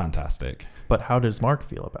Mother, fantastic. But how does Mark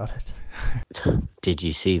feel about it? Did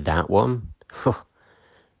you see that one?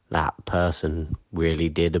 That person really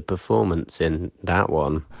did a performance in that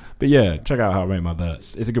one. But check out How I Met Your Mother.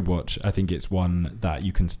 It's a good watch. I think it's one that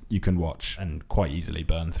you can watch and quite easily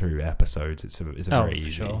burn through episodes. It's a very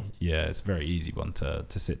easy. Sure. Yeah, it's a very easy one to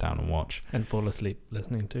sit down and watch and fall asleep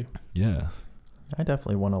listening to. Yeah, I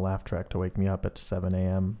definitely want a laugh track to wake me up at 7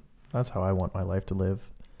 a.m. That's how I want my life to live.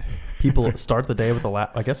 People start the day with a laugh.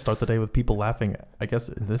 I guess start the day with people laughing. I guess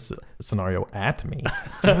in this scenario at me.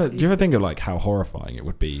 Do you ever think of like how horrifying it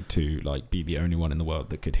would be to like be the only one in the world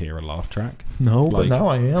that could hear a laugh track? No, but now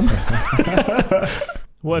I am.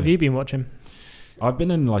 What have you been watching? I've been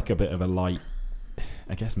in like a bit of a light.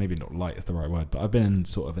 I guess maybe not light is the right word, but I've been in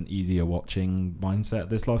sort of an easier watching mindset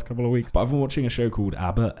this last couple of weeks. But I've been watching a show called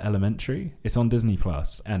Abbott Elementary. It's on Disney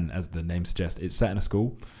Plus, and as the name suggests, it's set in a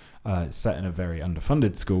school. It's set in a very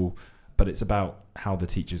underfunded school, but it's about how the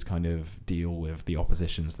teachers kind of deal with the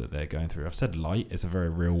oppositions that they're going through. I've said light, it's a very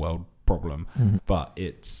real world problem, but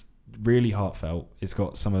it's really heartfelt. It's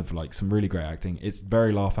got some really great acting. It's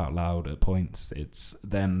very laugh out loud at points. It's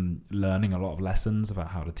them learning a lot of lessons about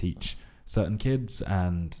how to teach certain kids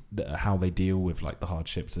and how they deal with like the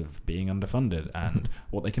hardships of being underfunded and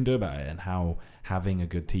what they can do about it, and how having a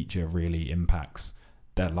good teacher really impacts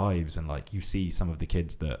their lives. And like you see some of the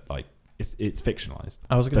kids that like it's fictionalized.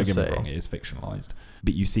 I was going to say, don't get me wrong, it is fictionalized,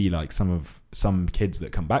 but you see like some kids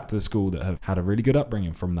that come back to the school that have had a really good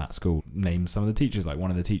upbringing from that school. Name some of the teachers. Like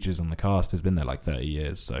one of the teachers on the cast has been there like 30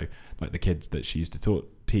 years, so like the kids that she used to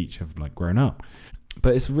teach have like grown up.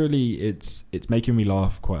 But it's really it's making me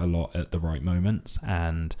laugh quite a lot at the right moments,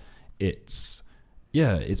 and it's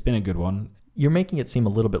been a good one. You're making it seem a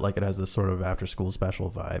little bit like it has this sort of after school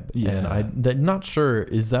special vibe. Yeah. And I'm not sure,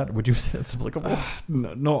 would you say that's applicable?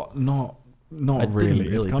 Not really.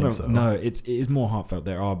 It's kind of, so. No, it is more heartfelt.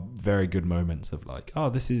 There are very good moments of like,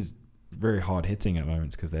 this is very hard hitting at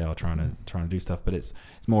moments because they are trying to do stuff, but it's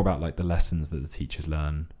more about like the lessons that the teachers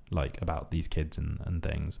learn, like about these kids and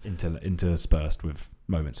things, interspersed with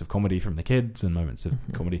moments of comedy from the kids and moments of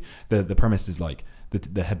comedy. The premise is like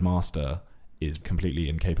the headmaster is completely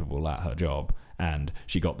incapable at her job, and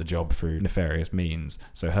she got the job through nefarious means.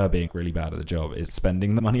 So her being really bad at the job is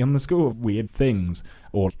spending the money on the school, weird things,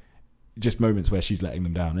 or just moments where she's letting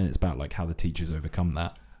them down, and it's about like how the teachers overcome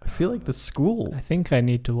that. I feel like the school. I think I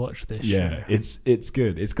need to watch this. Yeah, show. it's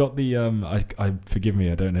good. It's got the I forgive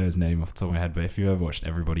me, I don't know his name off the top of my head, but if you ever watched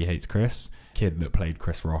Everybody Hates Chris, kid that played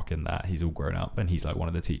Chris Rock in that, he's all grown up and he's like one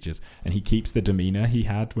of the teachers, and he keeps the demeanor he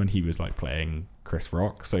had when he was like playing Chris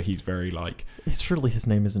Rock. So he's very like, surely his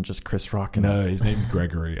name isn't just Chris Rock. No, his name's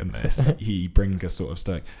Gregory in this. He brings a sort of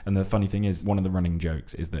stoic, and the funny thing is, one of the running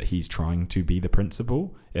jokes is that he's trying to be the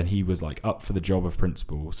principal, and he was like up for the job of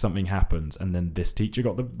principal. Something happens, and then this teacher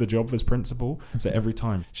got the job as principal. So every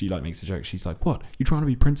time she like makes a joke, she's like, "What? You trying to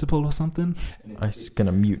be principal or something?" I'm just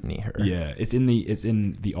gonna mutiny her. Yeah, it's in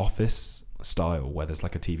the Office style where there's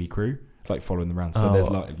like a TV crew like following them around. So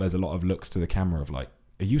there's a lot of looks to the camera of like,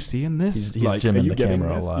 are you seeing this? He's like, jimming are you the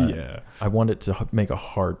camera this? a lot. Yeah. I want it to make a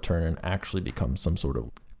hard turn and actually become some sort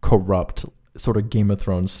of corrupt, sort of Game of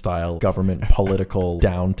Thrones style government political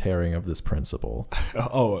down tearing of this principal.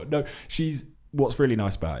 Oh no, what's really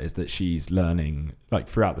nice about it is that she's learning, like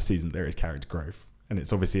throughout the season there is character growth, and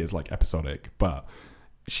it's like episodic, but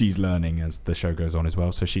she's learning as the show goes on as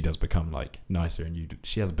well. So she does become like nicer, and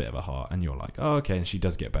she has a bit of a heart, and you're like, oh okay, and she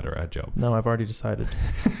does get better at her job. No, I've already decided.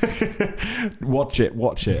 watch it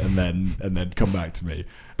and then come back to me.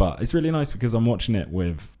 But it's really nice because I'm watching it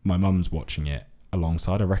with my mum's watching it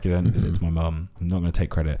alongside. I recommended it to my mum. I'm not going to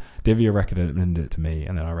take credit. Divya recommended it to me,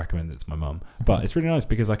 and then I recommended it to my mum. But it's really nice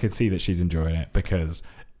because I could see that she's enjoying it, because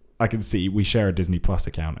I can see we share a Disney Plus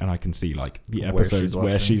account, and I can see like the episodes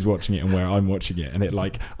where she's watching it and where I'm watching it, and it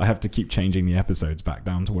like I have to keep changing the episodes back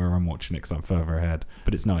down to where I'm watching it because I'm further ahead.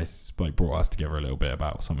 But it's nice. It's like brought us together a little bit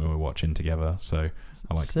about something we're watching together. So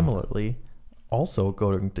I like similarly. Also,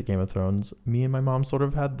 going to Game of Thrones, me and my mom sort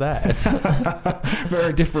of had that.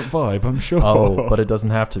 Very different vibe, I'm sure. Oh, but it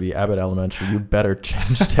doesn't have to be. Abbott Elementary, you better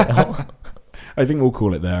change tail. I think we'll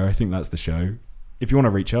call it there. I think that's the show. If you want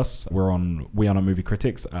to reach us, we're on We Are Not Movie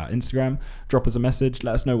Critics at Instagram. Drop us a message.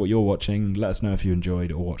 Let us know what you're watching. Let us know if you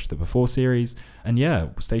enjoyed or watched the Before series. And yeah,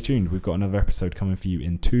 stay tuned. We've got another episode coming for you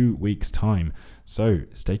in 2 weeks' time. So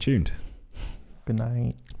stay tuned. Good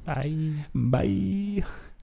night. Bye. Bye.